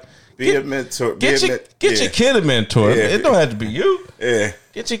black. Be a mentor. Get your kid a mentor. Yeah. It don't have to be you. Yeah.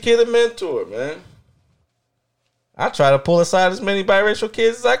 Get your kid a mentor, man. I try to pull aside as many biracial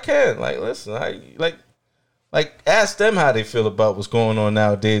kids as I can. Like, listen, like ask them how they feel about what's going on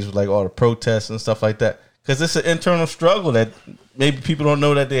nowadays with like all the protests and stuff like that. Because it's an internal struggle that maybe people don't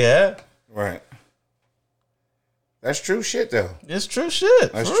know that they have. Right. That's true shit, though. It's true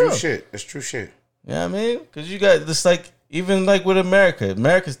shit. That's true shit. It's true shit. You know what I mean? Because you got this, like, even like with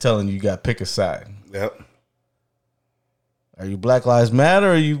America's telling you got to pick a side. Yep. Are you Black Lives Matter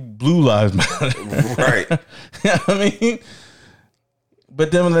or are you Blue Lives Matter? Right. You know what I mean?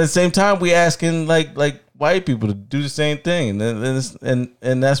 But then at the same time, we asking like white people to do the same thing,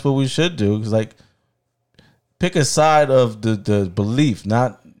 and that's what we should do. Because like, pick a side of the belief,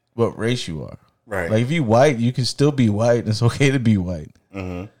 not what race you are. Right. Like if you white, you can still be white, and it's okay to be white.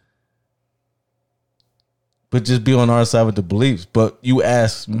 Mm-hmm. But just be on our side with the beliefs. But you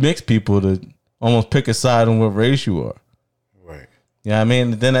ask mixed people to almost pick a side on what race you are. Right. Yeah, you know I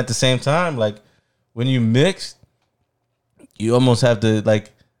mean, and then at the same time, like when you mix, you almost have to like.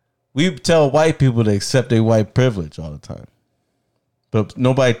 We tell white people to accept their white privilege all the time, but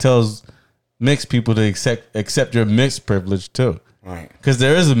nobody tells mixed people to accept your mixed privilege too. Right. Because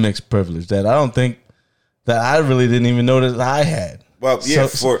there is a mixed privilege that I don't think that I really didn't even know that I had. Well, yeah,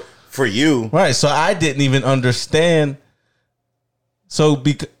 for you. Right. So I didn't even understand. So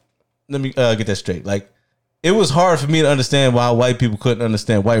let me get that straight. Like, it was hard for me to understand why white people couldn't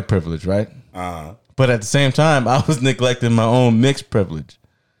understand white privilege, right? Uh-huh. But at the same time, I was neglecting my own mixed privilege.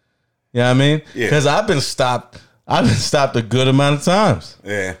 You know what I mean? Yeah. Because I've been stopped a good amount of times.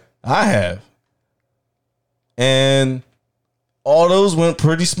 Yeah. I have. And all those went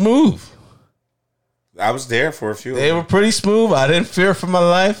pretty smooth. I was there for a few. They were pretty smooth. I didn't fear for my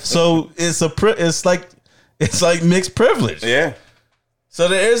life. So it's like mixed privilege. Yeah. So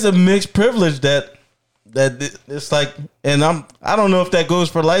there is a mixed privilege that it's like, and I don't know if that goes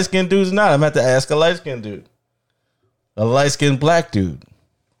for light skinned dudes or not. I'm gonna have to ask a light skinned dude, a light skinned black dude.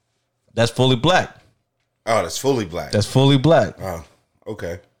 That's fully black. Oh, that's fully black. That's fully black. Oh,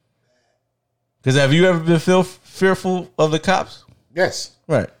 okay. Because have you ever been fearful of the cops? Yes.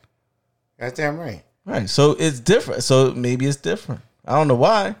 Right. Goddamn right. Right. So it's different. So maybe it's different. I don't know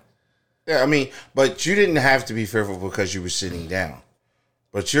why. Yeah, I mean, but you didn't have to be fearful because you were sitting down.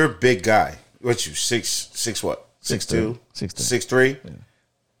 But you're a big guy. What you, six what? 6'2"? 6'3"? Yeah.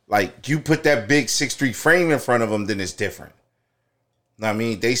 Like, you put that big 6'3" frame in front of them, then it's different. I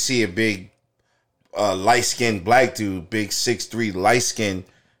mean, they see a big light-skinned black dude, big 6'3", light-skinned.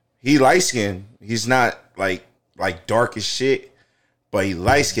 He light-skinned. He's not like dark as shit, but he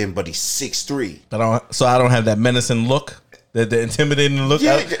light-skinned, but he's 6'3". So I don't have that menacing look, the intimidating look.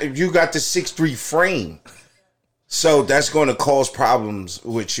 Yeah, you got the 6'3" frame. So that's going to cause problems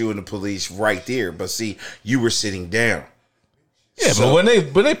with you and the police right there. But see, you were sitting down. Yeah, so,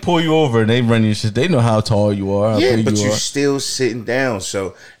 but when they pull you over and they run your shit, they know how tall you are. Yeah, but you're still sitting down,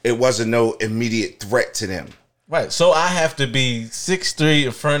 so it wasn't no immediate threat to them. Right. So I have to be 6'3"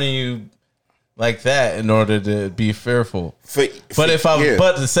 in front of you like that in order to be fearful. But if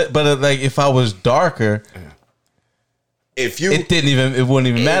I was darker, it wouldn't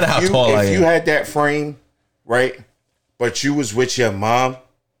even matter how tall I am. If you had that frame, right, but you was with your mom,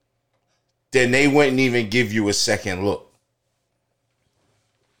 then they wouldn't even give you a second look.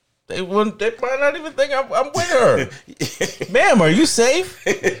 They might not even think I'm with her. Ma'am, are you safe?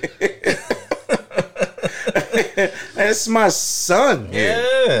 That's my son.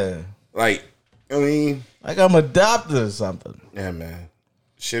 Yeah. Like, I mean, like I'm adopted or something. Yeah, man.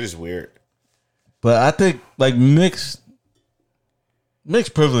 Shit is weird. But I think like mixed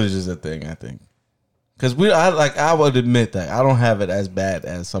privilege is a thing, I think. Because I would admit that I don't have it as bad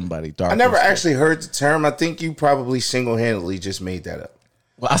as somebody dark. I never actually heard the term. I think you probably single-handedly just made that up.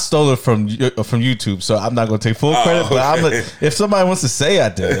 Well, I stole it from YouTube, so I'm not going to take full credit. But if somebody wants to say I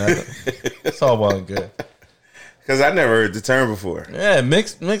did, it's all well and good. Because I never heard the term before. Yeah,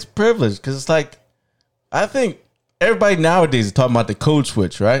 mixed privilege. Because it's like, I think everybody nowadays is talking about the code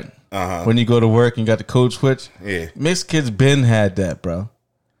switch, right? Uh-huh. When you go to work and you got the code switch. Yeah. Mixed kids been had that, bro.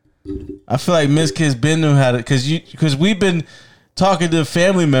 I feel like mixed kids been knew how to, because we've been talking to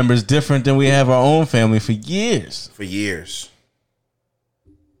family members different than we have our own family for years. For years.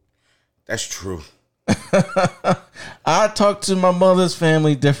 That's true. I talk to my mother's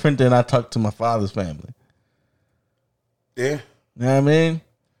family different than I talk to my father's family. Yeah. You know what I mean?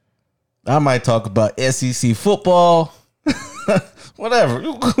 I might talk about SEC football. Whatever.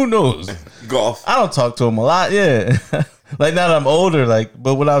 Who knows? Golf. I don't talk to him a lot. Yeah. Like now that I'm older,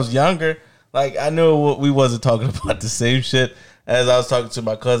 but when I was younger, I knew we wasn't talking about the same shit as I was talking to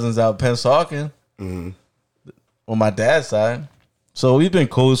my cousins out in Pensauken on my dad's side. So we've been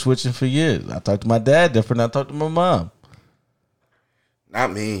code switching for years. I talk to my dad different than I talk to my mom.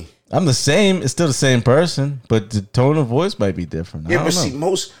 Not me. I'm the same. It's still the same person, but the tone of voice might be different. Yeah, but see,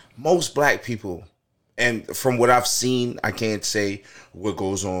 most black people, and from what I've seen, I can't say what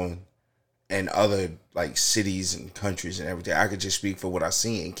goes on in other cities and countries and everything. I could just speak for what I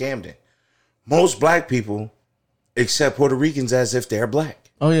see in Camden. Most black people accept Puerto Ricans as if they're black.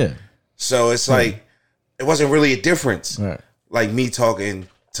 Oh yeah. So it's it wasn't really a difference. Right. Like me talking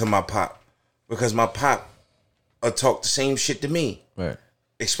to my pop, because my pop talk the same shit to me. Right.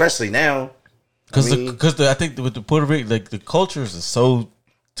 Especially now, because I think with the Puerto Rican, the cultures are so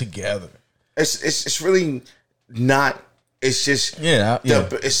together. It's really not. It's just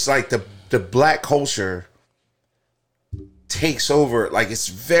it's like the black culture takes over. Like it's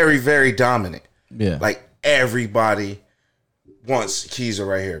very, very dominant. Yeah. Like everybody wants Keys are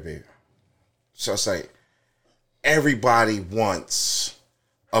right here, baby. So it's like everybody wants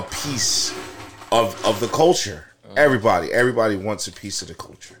a piece of the culture. Everybody wants a piece of the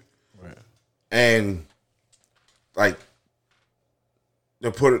culture, right? And the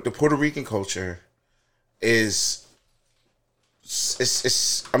Puerto Rican culture is,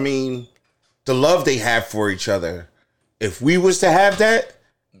 it's I mean, the love they have for each other. If we was to have that,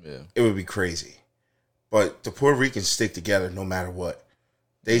 it would be crazy. But the Puerto Ricans stick together no matter what.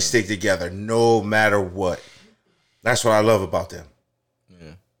 They stick together no matter what. That's what I love about them.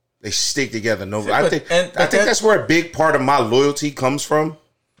 They stick together. I think that's where a big part of my loyalty comes from.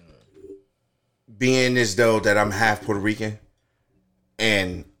 Being as though that I'm half Puerto Rican,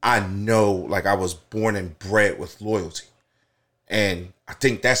 and I know I was born and bred with loyalty, and I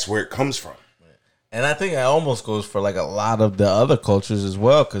think that's where it comes from. And I think it almost goes for a lot of the other cultures as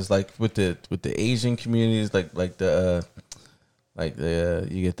well, because with the Asian communities, you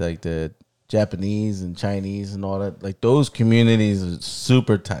get the Japanese and Chinese and all that. Those communities are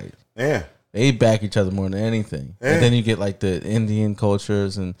super tight. Yeah, they back each other more than anything. Yeah. And then you get the Indian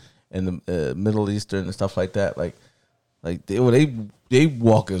cultures and the Middle Eastern and stuff like that. They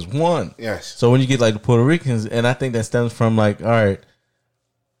walk as one. Yes. So when you get the Puerto Ricans, and I think that stems from all right,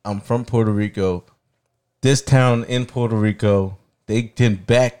 I'm from Puerto Rico. This town in Puerto Rico, they can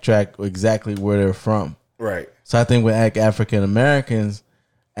backtrack exactly where they're from. Right. So I think with African Americans,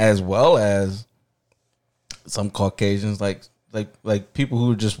 as well as some Caucasians, like people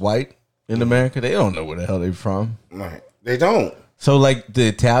who are just white in America, they don't know where the hell they're from. Right. They don't. So the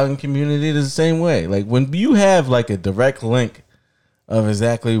Italian community is the same way. When you have a direct link of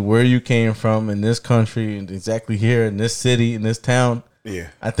exactly where you came from in this country and exactly here in this city, in this town,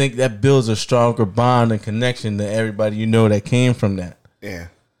 I think that builds a stronger bond and connection to everybody that came from that. Yeah.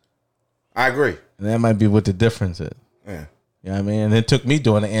 I agree. And that might be what the difference is. Yeah. You know what I mean? And it took me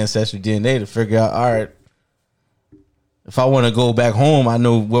doing the ancestry DNA to figure out, all right, if I want to go back home, I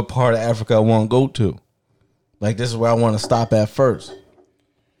know what part of Africa I want to go to. This is where I want to stop at first.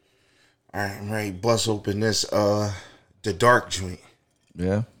 All right, I'm ready to bust open this, the dark joint.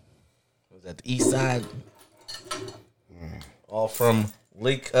 Yeah. Was that the east side? All from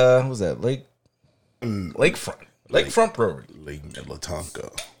Lake, what was that? Lakefront. Lakefront Brewery. Lake Minnetonka.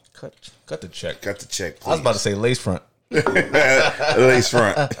 Cut the check. Got the check, please. I was about to say Lacefront.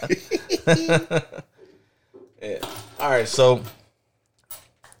 Lacefront. Yeah. All right, so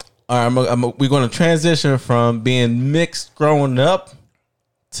we're going to transition from being mixed growing up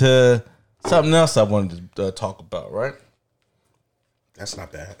to something else I wanted to talk about, right? That's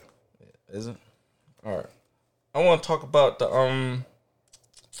not bad. Is it? All right. I want to talk about the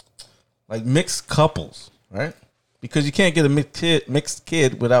mixed couples, right? Because you can't get a mixed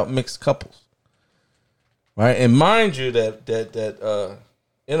kid without mixed couples, right? And mind you, that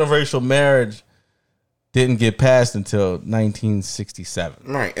interracial marriage didn't get passed until 1967,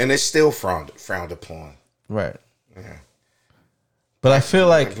 right? And it's still frowned upon, right? Yeah. But I feel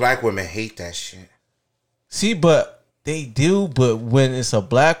like black women hate that shit. See, but they do. But when it's a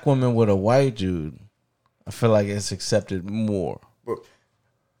black woman with a white dude, I feel like it's accepted more.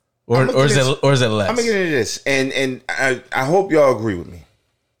 Or is it less? I'm gonna get into this, and I hope y'all agree with me.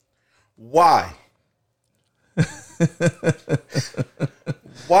 Why?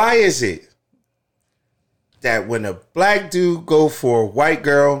 Why is it that when a black dude go for a white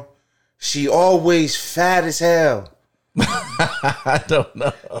girl, she always fat as hell? I don't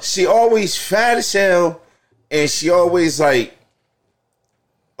know. She always fat as hell, and she always like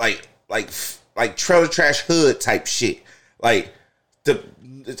like trailer trash hood type shit. Like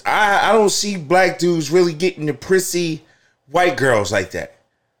I don't see black dudes really getting the prissy white girls like that.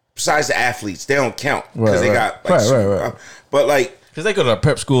 Besides the athletes, they don't count because they got like, right. But like, because they go to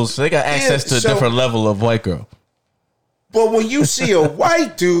prep schools, so they got access to a different level of white girl. But when you see a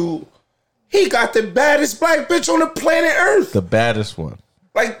white dude, he got the baddest black bitch on the planet Earth. The baddest one.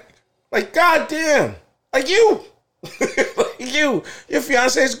 Like goddamn, like you, like you. Your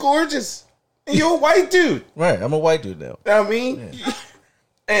fiance is gorgeous, and you're a white dude. Right, I'm a white dude now. You know what I mean, yeah.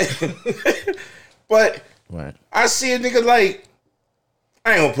 But right. I see a nigga like,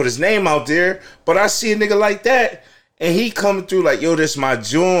 I ain't gonna put his name out there, but I see a nigga like that, and he coming through like, yo, this my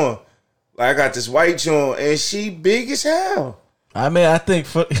joint. Like I got this white joint, and she big as hell. I mean, I think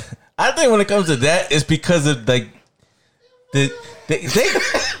when it comes to that, it's because of like they think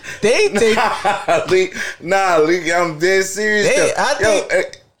Lee, I'm dead serious.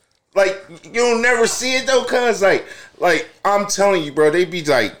 Like you don't never see it though, cuz like I'm telling you, bro, they be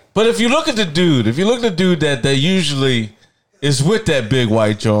like. But if you look at the dude, that usually is with that big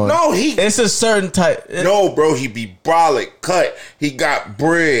white joint, no, it's a certain type. No, bro, he be brolic cut. He got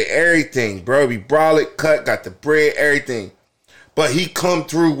bread, everything, bro. Be brolic cut, got the bread, everything. But he come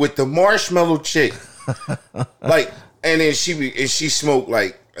through with the marshmallow chick, like, and then she smoked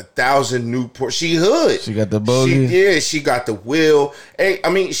like 1,000 Newport. She hood. She got the bogey. She got the wheel. Hey,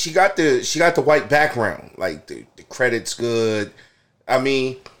 I mean, she got the white background. Like the credit's good. I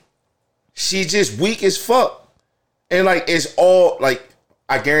mean, she just weak as fuck. And like it's all like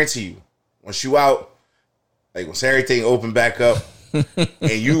I guarantee you, once you out, like once everything open back up,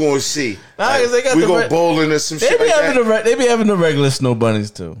 and you gonna see, like, we go bowling or some shit like that. They be having the regular snow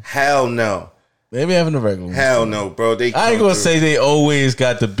bunnies too. Hell no. They be having the regular ones. Hell no, bro. I ain't gonna say they always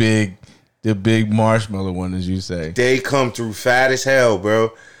got the big marshmallow one, as you say. They come through fat as hell,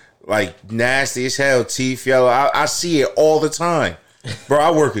 bro. Like nasty as hell, teeth yellow. I see it all the time, bro.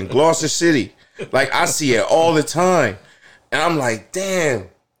 I work in Gloucester City. Like I see it all the time, and I'm like, damn.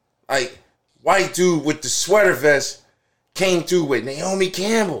 Like white dude with the sweater vest came through with Naomi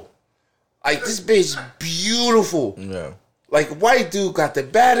Campbell. Like this bitch beautiful. Yeah. Like white dude got the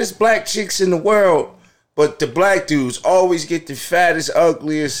baddest black chicks in the world, but the black dudes always get the fattest,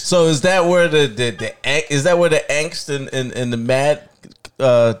 ugliest. So is that where the angst and the mad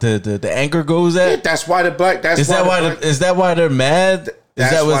the anger goes at? Yeah, that's why the black. Is that why they're mad?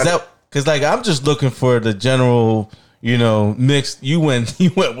 Because like I'm just looking for the general, mixed. You went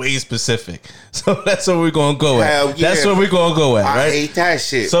way specific, so that's what we're gonna go at. Yeah. That's what we're gonna go at. Right? I hate that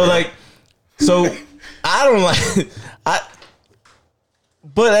shit. So bro. I don't like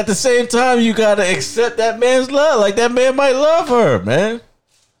but at the same time, you gotta accept that man's love. Like that man might love her, man.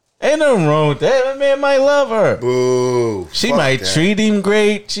 Ain't nothing wrong with that. That man might love her. Boo. She might treat him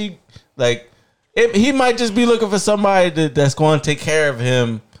great. He might just be looking for somebody that's going to take care of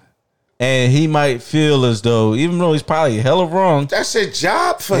him. And he might feel as though, even though he's probably hella wrong, that's a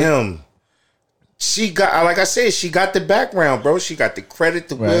job for him. She got, like I said, she got the background, bro. She got the credit,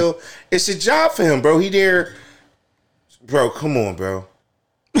 the will. It's a job for him, bro. He there, bro. Come on, bro.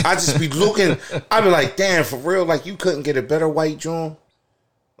 I just be looking. I be like, damn, for real. Like you couldn't get a better white joint.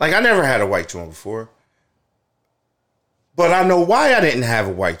 Like I never had a white joint before, but I know why I didn't have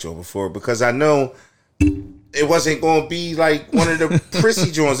a white joint before, because I know it wasn't going to be like one of the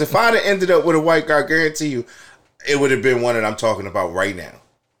prissy joints. If I'd have ended up with a white guy, I guarantee you, it would have been one that I'm talking about right now.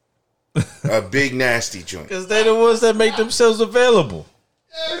 A big nasty joint. Because they're the ones that make themselves available.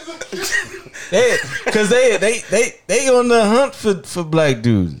 Because they on the hunt for black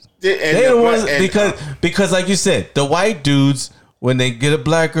dudes. They the ones because like you said, the white dudes, when they get a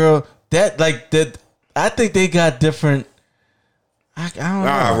black girl, I think they got different. I don't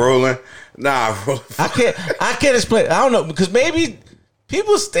know. Rolling. I can't explain. I don't know, because maybe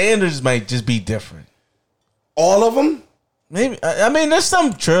people's standards might just be different. All of them? Maybe. I mean, there's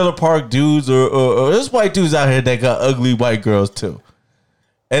some trailer park dudes or there's white dudes out here that got ugly white girls too.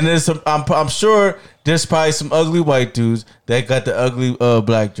 And there's some. I'm sure there's probably some ugly white dudes that got the ugly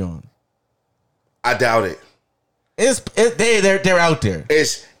black joint. I doubt it. They're out there.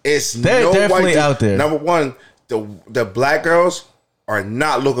 They're no definitely out there. Number one, the black girls are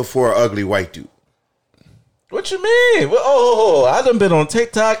not looking for an ugly white dude. What you mean? Oh, I done been on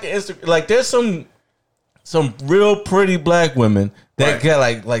TikTok and Instagram. Like, there's some real pretty black women that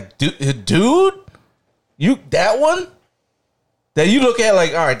got like dude, you that one that you look at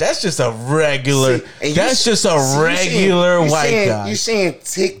like, all right, that's just a regular. White guy. You saying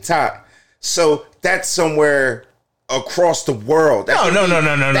TikTok, so that's somewhere across the world. No.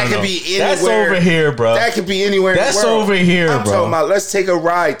 That could be anywhere. That's over here, bro. That could be anywhere. That's in the world. over here, I'm bro. talking about. Let's take a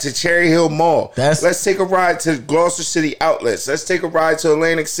ride to Cherry Hill Mall. Let's take a ride to Gloucester City Outlets. Let's take a ride to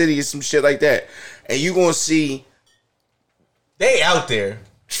Atlantic City or some shit like that. And you gonna see they out there.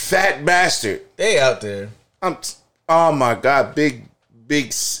 Fat bastard. They out there. Oh my god, big.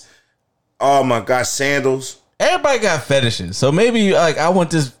 Oh my god, sandals. Everybody got fetishes, so maybe like I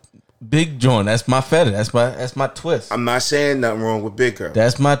want this big joint. That's my fetish. That's my twist. I'm not saying nothing wrong with big girls.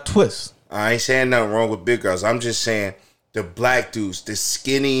 That's my twist. I ain't saying nothing wrong with big girls. I'm just saying the black dudes, the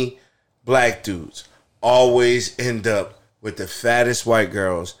skinny black dudes, always end up with the fattest white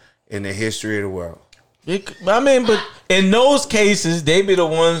girls in the history of the world. I mean, but in those cases, they be the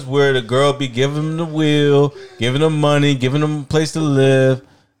ones where the girl be giving them the wheel, giving them money, giving them a place to live.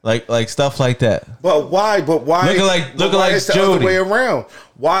 Like stuff like that. But why? Looking like it's the Jody. other way around.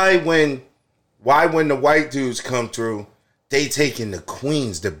 Why when the white dudes come through, they taking the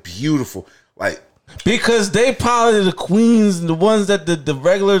queens, the beautiful, like because they probably the queens, the ones that the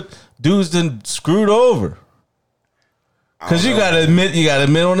regular dudes done screwed over. Because you gotta admit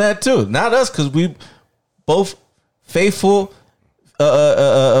on that too. Not us, because we both faithful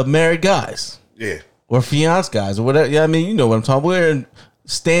married guys. Yeah. Or fiance guys or whatever. Yeah, I mean, you know what I'm talking about. We're in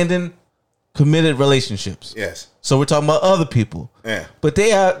standing, committed relationships. Yes. So we're talking about other people. Yeah. But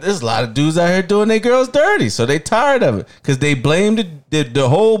there's a lot of dudes out here doing their girls dirty. So they tired of it. Because they blamed the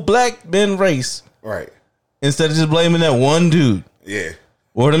whole black men race. Right. Instead of just blaming that one dude. Yeah.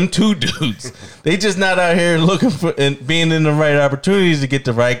 Or them two dudes. They just not out here looking for and being in the right opportunities to get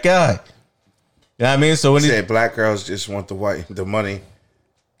the right guy. You know what I mean? So when you say black girls just want the money.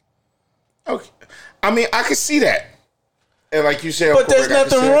 Okay. I mean, I can see that. And like you said, but there's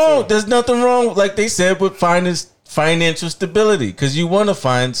nothing wrong. There's nothing wrong, like they said, with financial stability. Because you want to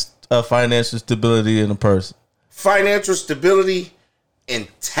find financial stability in a person. Financial stability and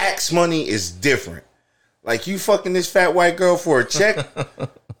tax money is different. Like you fucking this fat white girl for a check.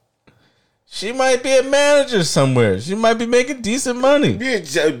 She might be a manager somewhere. She might be making decent money.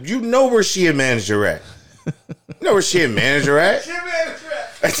 Yeah, you know where she a manager at. You know where she a manager at. She a manager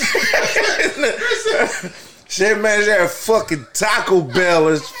at. She a manager at fucking Taco Bell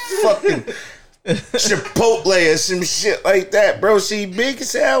or fucking Chipotle or some shit like that, bro. She big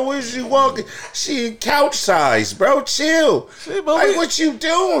as hell. Where's she walking? She couch size, bro. Chill. See, like, what you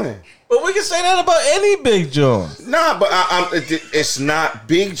doing? But we can say that about any big joint. Nah, but it's not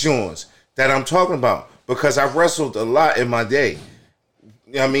big joints that I'm talking about because I wrestled a lot in my day.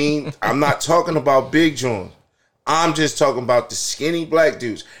 You know what I mean? I'm not talking about big joints. I'm just talking about the skinny black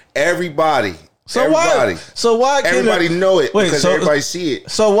dudes. Everybody why can everybody know it because everybody see it.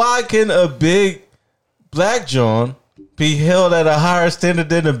 So why can a big black John be held at a higher standard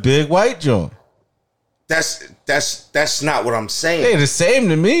than a big white John? That's not what I'm saying. They the same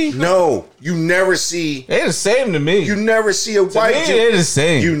to me. No, you never see. They the same to me. You never see a white dude. They the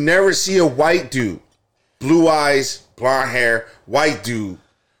same. You never see a white dude, blue eyes, blonde hair, white dude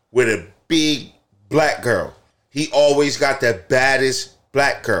with a big black girl. He always got the baddest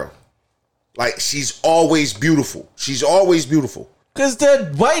black girl. Like, she's always beautiful. She's always beautiful. Because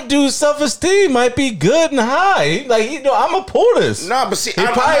that white dude's self-esteem might be good and high. I'm a pull this. Nah, but see,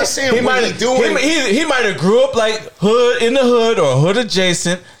 I'm not saying what he's doing. He might have grew up like in the hood or hood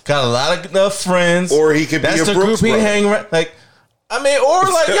adjacent, got a lot of friends. Or he could be a Brooks brother. He hang around. Like, I mean, or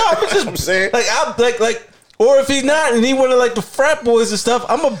like, yo, just, I'm saying. Like, or if he's not and he wanted like the frat boys and stuff,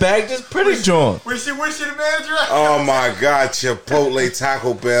 I'm a bag this pretty John. Where's the manager at? Oh my God, Chipotle,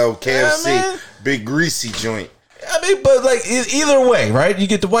 Taco Bell, KFC, big greasy joint. I mean, but like either way, right? You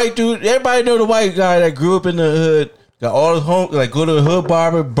get the white dude. Everybody know the white guy that grew up in the hood, got all his home, like go to the hood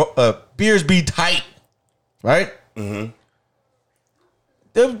barber, beers be tight, right? Mm-hmm.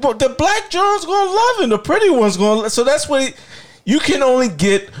 The black John's gonna love him. The pretty one's gonna. So that's what you can only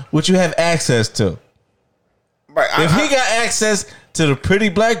get what you have access to. Right. If he got access to the pretty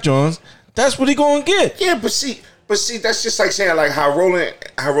black Johns, that's what he gonna get. Yeah, but see, that's just like saying like how Roland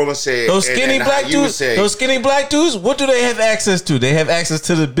said those skinny black dudes. Those skinny black dudes. What do they have access to? They have access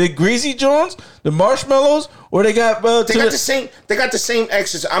to the big greasy Johns, the marshmallows, or they got they got the same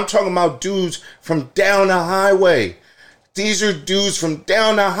access. I'm talking about dudes from down the highway. These are dudes from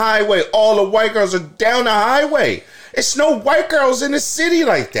down the highway. All the white girls are down the highway. It's no white girls in the city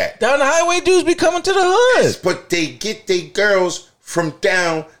like that. Down the highway dudes be coming to the hood. Yes, but they get their girls from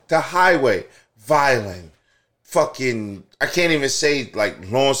down the highway. Violent. Fucking, I can't even say like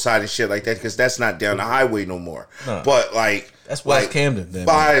Lawnside and shit like that because that's not down the highway no more. No. But like that's West Camden. Then,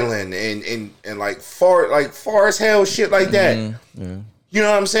 violent and like far as hell shit like that. Mm-hmm. Yeah. You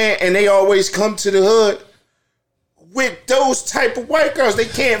know what I'm saying? And they always come to the hood. with those type of white girls. They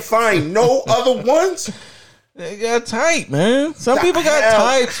can't find no other ones. They got tight, man. Some people got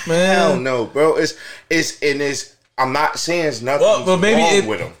types, man. Hell no, bro. It's. I'm not saying it's nothing wrong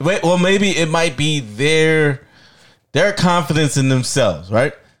with them. Well, maybe it might be their confidence in themselves,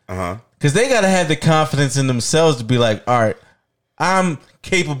 right? Because they got to have the confidence in themselves to be like, all right, I'm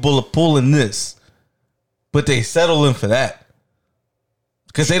capable of pulling this, but they settle in for that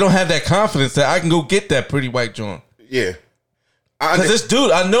because they don't have that confidence that I can go get that pretty white joint. Yeah, because this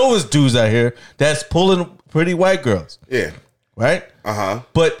dude, I know there's dudes out here that's pulling pretty white girls. Yeah, right.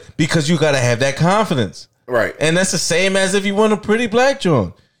 But because you got to have that confidence. Right. And that's the same as if you want a pretty black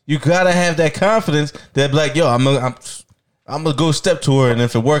joint. You gotta have that confidence that, like, yo, I'm gonna go step to her, and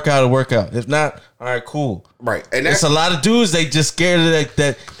if it work out, it'll work out. If not, all right, cool. Right. And that's a lot of dudes. They just scared of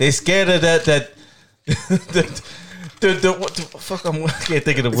that. They scared of that. What the fuck? I can't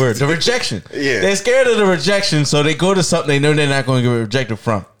think of the word. The rejection. Yeah. They're scared of the rejection, so they go to something they know they're not going to get rejected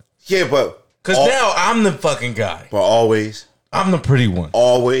from. Yeah, but because now I'm the fucking guy. But always, I'm the pretty one.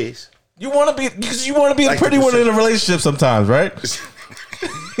 Always. You want to be because you want to be like the pretty one in a relationship sometimes, right?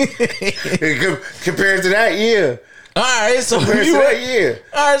 Compared to that, yeah. All right, so compared to that, yeah.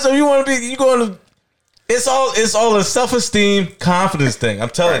 All right, so you want to be? You going to? It's all a self-esteem, confidence thing. I'm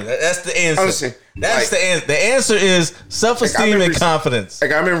telling you, that's the answer. That's the answer. The answer is self-esteem and confidence.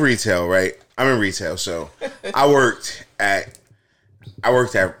 Like I'm in retail, right? I'm in retail, so I worked at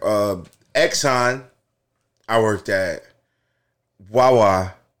Exxon. I worked at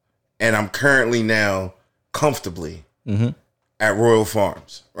Wawa. And I'm currently now comfortably at Royal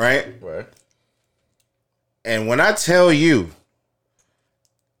Farms, right? Right. And when I tell you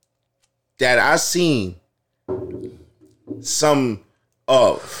that I seen some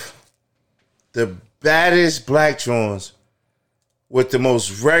of the baddest black joints with the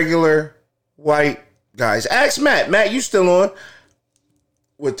most regular white guys. Ask Matt. Matt, you still on?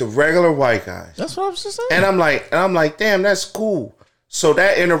 With the regular white guys. That's what I was just saying. And I'm like, damn, that's cool. So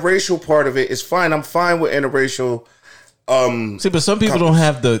that interracial part of it is fine. I'm fine with interracial. See, but some people don't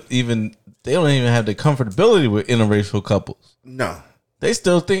have they don't even have the comfortability with interracial couples. No, they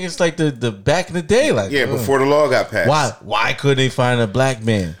still think it's like the back in the day, like before the law got passed. Why couldn't they find a black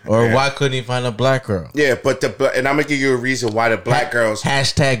man or why couldn't he find a black girl? Yeah, and I'm gonna give you a reason why the black girls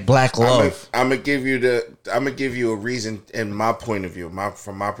hashtag Black Love. I'm gonna give you a reason in my point of view,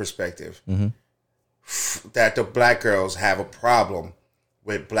 from my perspective, that the black girls have a problem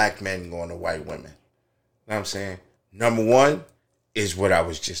with black men going to white women. You know what I'm saying? Number one is what I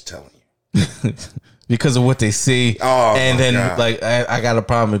was just telling you. Because of what they see. Oh, and then God. like I got a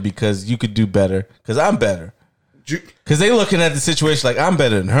problem because you could do better because I'm better. Because they looking at the situation like I'm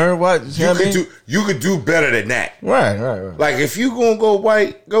better than her. What you could do better than that. Right. Like if you gonna go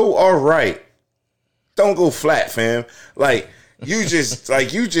white, go all right. Don't go flat, fam. Like you just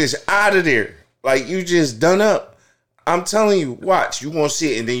out of there. Like you just done up. I'm telling you, watch. You gonna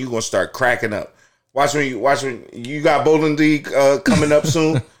see it, and then you gonna start cracking up. Watch when you got bowling league coming up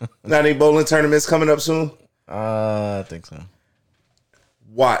soon. Not any bowling tournaments coming up soon. I think so.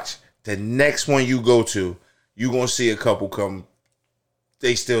 Watch the next one you go to. You gonna see a couple come.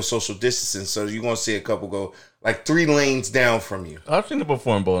 They still social distancing, so you gonna see a couple go like 3 lanes down from you. I've seen it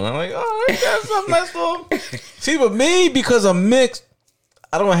before in bowling. I'm like, oh, that's something nice little. See, but me because I'm mixed,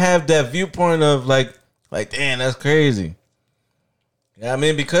 I don't have that viewpoint of like damn, that's crazy. Yeah, I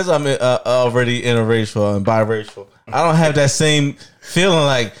mean, because I'm already interracial and biracial, I don't have that same feeling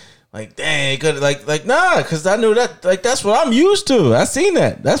like dang, good, like nah, because I knew that like that's what I'm used to. I seen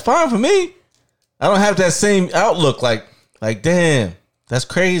that. That's fine for me. I don't have that same outlook like damn, that's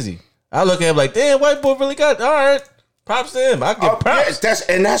crazy. I look at him like damn, white boy really got all right. Props to him. I get props. Yeah,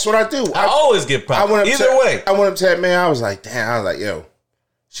 that's what I do. I always get props. Either way, I went up to that man. I was like, damn. I was like, yo,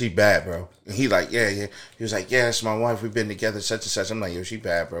 she bad, bro. And he like, yeah. He was like, yeah, that's my wife. We've been together, such and such. I'm like, yo, she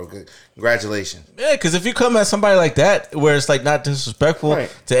bad, bro. Congratulations. Yeah, because if you come at somebody like that, where it's like not disrespectful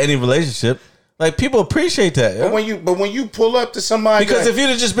to any relationship, like people appreciate that. But when you pull up to somebody, because if you'd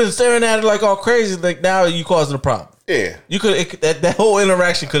have just been staring at it like all crazy, like now you causing a problem. Yeah, you could that whole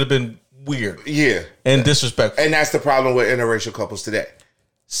interaction could have been weird. Yeah, and disrespectful. And that's the problem with interracial couples today.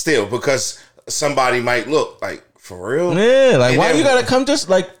 Still, because somebody might look like. For real? Yeah, like why you gotta come just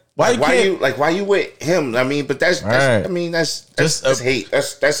like why you with him? I mean, but that's I mean that's hate.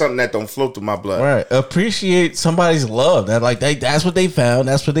 That's something that don't flow through my blood. Right. Appreciate somebody's love. That like that's what they found.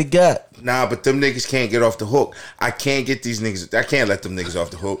 That's what they got. Nah, but them niggas can't get off the hook. I can't get these niggas. I can't let them niggas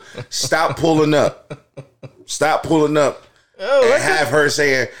off the hook. Stop pulling up. Stop pulling up. And have her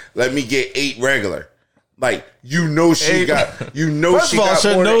saying, "Let me get 8 regular." Like you know she got you know first she of all, got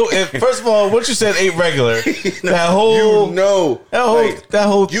should more know. than- First of all, what you said ain't regular. That whole that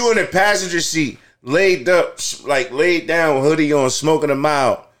whole you in the passenger seat laid up laid down hoodie on smoking a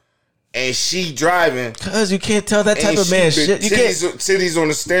mild and she driving because you can't tell that type of man shit. You can't titties on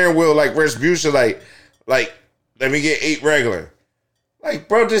the steering wheel like Respucia like let me get 8 regular. Like,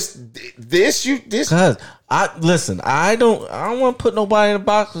 bro, this. Cause I don't want to put nobody in a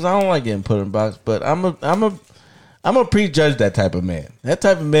box because I don't like getting put in a box. But I'm a prejudge that type of man. That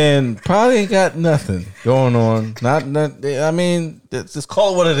type of man probably ain't got nothing going on. Not. I mean, just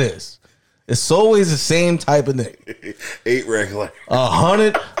call it what it is. It's always the same type of nigga. 8 regular.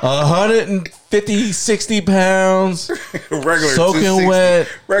 150, 60 pounds. Regular soaking wet.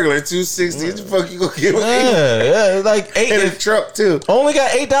 Regular 260. What the fuck you gonna give me? Yeah, like 8 in a truck too. Only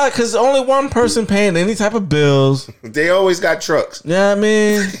got $8 because only one person paying any type of bills. They always got trucks. Yeah, I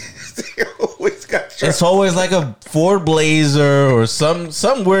mean, they always got trucks. It's always like a Ford Blazer or some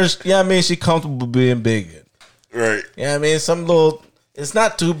where I mean she comfortable being big in. Right. Yeah, I mean some little. It's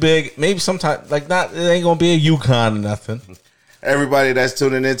not too big. Maybe sometimes it ain't gonna be a Yukon or nothing. Everybody that's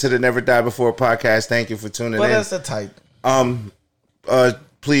tuning into the Never Die Before podcast, thank you for tuning in. But that's the type.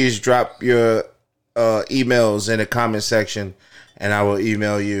 Please drop your emails in the comment section, and I will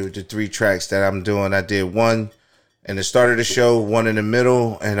email you the 3 tracks that I'm doing. I did one in the start of the show, one in the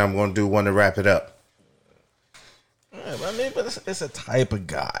middle, and I'm gonna do one to wrap it up. Yeah, but it's a type of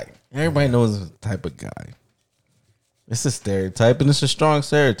guy. Everybody knows it's a type of guy. It's a stereotype, and it's a strong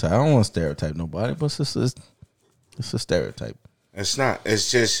stereotype. I don't want to stereotype nobody, but it's a stereotype. It's not. It's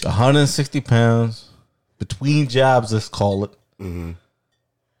just 160 pounds between jobs. Let's call it. Mm-hmm.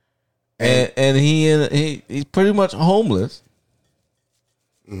 And he's pretty much homeless.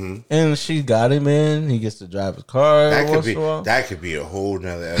 Mm-hmm. And she got him in. He gets to drive his car. That could be a whole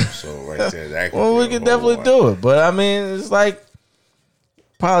nother episode right there. We could definitely do it. But I mean, it's like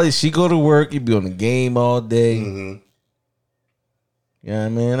probably she go to work. He be on the game all day. Mm-hmm. Yeah,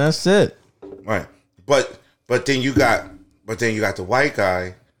 man, that's it. Right, but then you got the white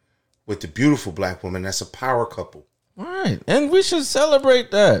guy with the beautiful black woman. That's a power couple. Right, and we should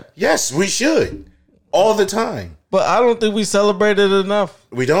celebrate that. Yes, we should all the time. But I don't think we celebrate it enough.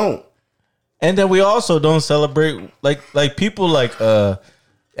 We don't, and then we also don't celebrate like people like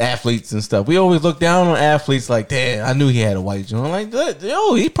athletes and stuff. We always look down on athletes like, damn, I knew he had a white joint. Like,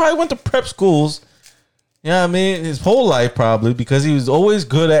 yo, he probably went to prep schools. Yeah, I mean, his whole life probably because he was always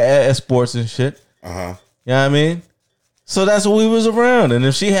good at sports and shit. Uh-huh. Yeah, I mean, so that's what we was around. And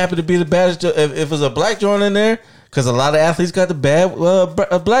if she happened to be the baddest, if it was a black joint in there, because a lot of athletes got the bad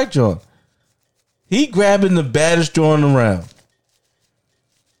black joint, he grabbing the baddest joint around.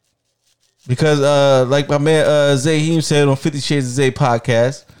 Because like my man Zaheem said on 50 Shades of Zay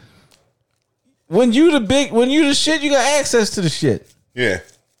podcast, when you the shit, you got access to the shit. Yeah.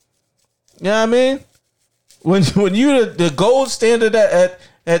 You know what I mean? When you the gold standard at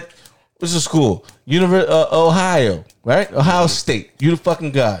what's the school? Ohio, right? Ohio State. You the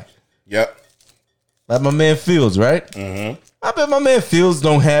fucking guy. Yep. Like my man Fields, right? Mm-hmm. I bet my man Fields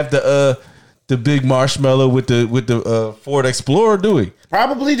don't have the big marshmallow with the Ford Explorer, do he?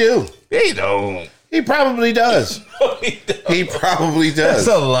 Probably do. He don't. He probably does. No, he don't. He probably does. That's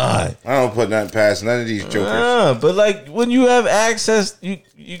a lie. I don't put nothing past none of these jokers. But like when you have access, you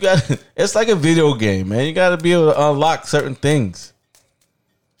got it's like a video game, man. You got to be able to unlock certain things.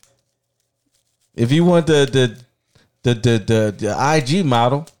 If you want the IG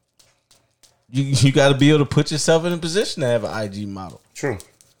model, you got to be able to put yourself in a position to have an IG model. True.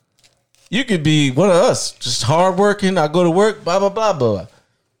 You could be one of us, just hardworking. I go to work, blah blah blah blah.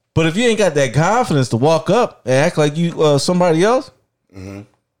 But if you ain't got that confidence to walk up and act like you somebody else, mm-hmm.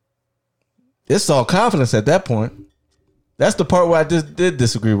 It's all confidence at that point. That's the part where I just did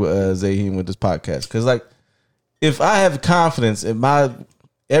disagree with Zaheem with this podcast. Because like, if I have confidence in my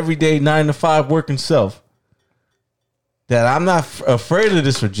everyday 9-to-5 working self, that I'm not afraid of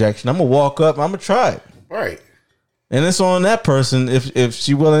this rejection, I'm gonna walk up, I'm gonna try it. Right. And it's on that person if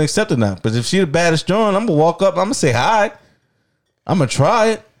she willing to accept it or not. But if she the baddest joint, I'm gonna walk up, I'm gonna say hi. I'm gonna try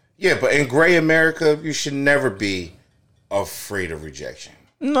it. Yeah, but in gray America, you should never be afraid of rejection.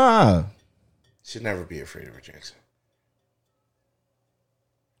 Nah. Should never be afraid of rejection.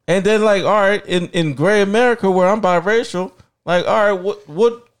 And then like, all right, in gray America where I'm biracial, like, all right,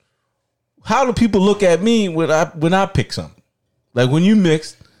 what how do people look at me when I pick something? Like when you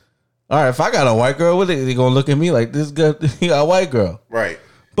mix, all right, if I got a white girl, what they gonna look at me like this guy he got a white girl. Right.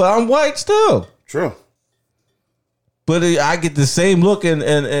 But I'm white still. True. But I get the same look and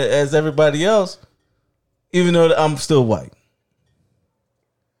as everybody else, even though I'm still white.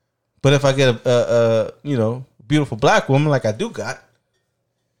 But if I get a beautiful black woman like I do got,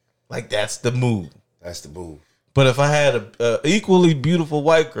 like that's the move. That's the move. But if I had a equally beautiful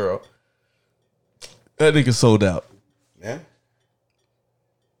white girl, that nigga sold out. Yeah.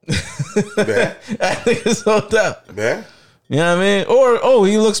 That nigga sold out. Yeah. You know what I mean? Or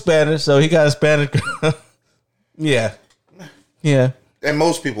he looks Spanish, so he got a Spanish girl. Yeah. Yeah. And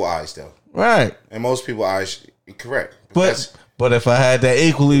most people eyes though. Right. And most people eyes correct. But if I had that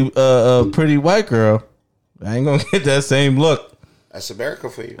equally pretty white girl, I ain't gonna get that same look. That's America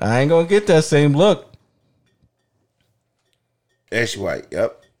for you. I ain't gonna get that same look. And she white,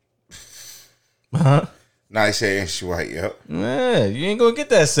 yep. Huh? Nice hair and she white, yep. Yeah, you ain't gonna get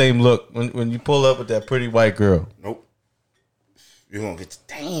that same look when you pull up with that pretty white girl. Nope. You gonna get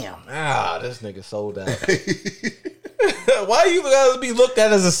damn. This nigga sold out. Why you gotta be looked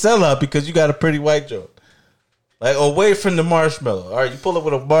at as a sellout because you got a pretty white joke? Like away from the marshmallow. All right, you pull up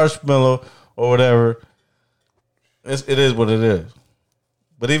with a marshmallow or whatever. It is what it is.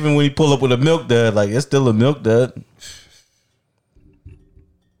 But even when you pull up with a milk dud, like it's still a milk dud.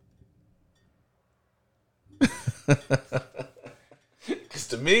 Because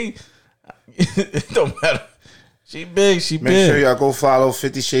to me, it don't matter. She big, she big. Make sure y'all go follow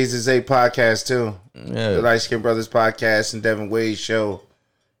 50 Shades of Zay podcast too. Yeah. The Light Skin Brothers podcast and Devin Wade show.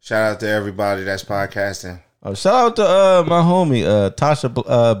 Shout out to everybody that's podcasting. Oh, shout out to my homie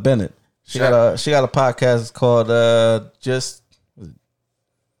Tasha Bennett. She got a podcast called Just.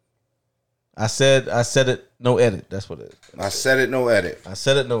 I said it, no edit. That's what it is. I said it, no edit. I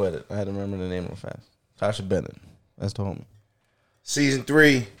said it, no edit. I had to remember the name of fast. Tasha Bennett. That's the homie. Season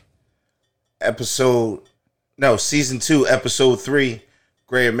 2, episode 3,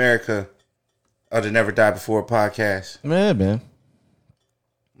 Gray America of the Never Die Before podcast. Yeah, man.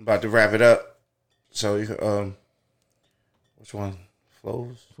 I'm about to wrap it up. So you which one?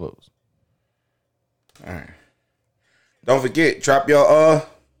 Flows? Flows. All right. Don't forget, drop your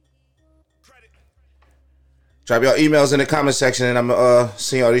emails in the comment section and I'm gonna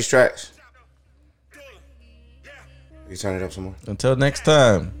sing all these tracks. You turn it up some more. Until next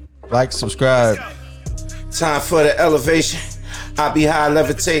time, like, subscribe. Time for the elevation. I be high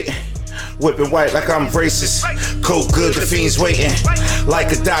levitating. Whipping white like I'm racist. Cold good, the fiends waiting.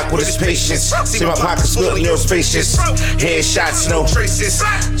 Like a doc with his patience. See my pockets splitting your spacious. Headshots, no traces.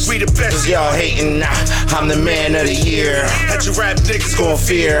 We the best, y'all hating now. I'm the man of the year. Had you rap niggas going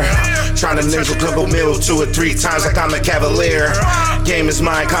fear. Trying to ninja clip a mill 2 or 3 times like I'm a cavalier. Game is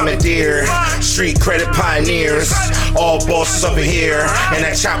mine, commandeer. Street credit pioneers. All bosses up in here. And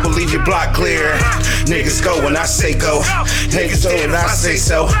that chop will leave your block clear. Niggas go when I say go. Niggas go when I say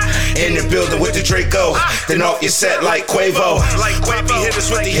so. In the building with the Draco. Then off your set like Quavo. Like Quavo, hit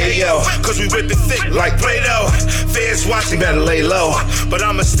us with the hey yo. Cause we whip it thick like Play-Doh. Fans watching better lay low. But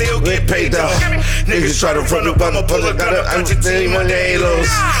I'ma still get paid though. Niggas try to run up on my bullet. I'm just saying my halos.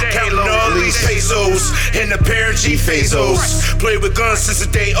 Counting all these pesos. In the pair of G-Fazos. Play with guns since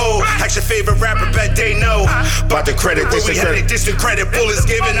the day old. Ask your favorite rapper, bet they know. About the credit, distant credit. Distant credit, bullets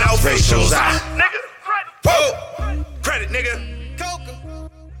giving out facials. Credit, nigga.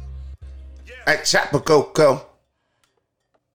 At Chopper Coco.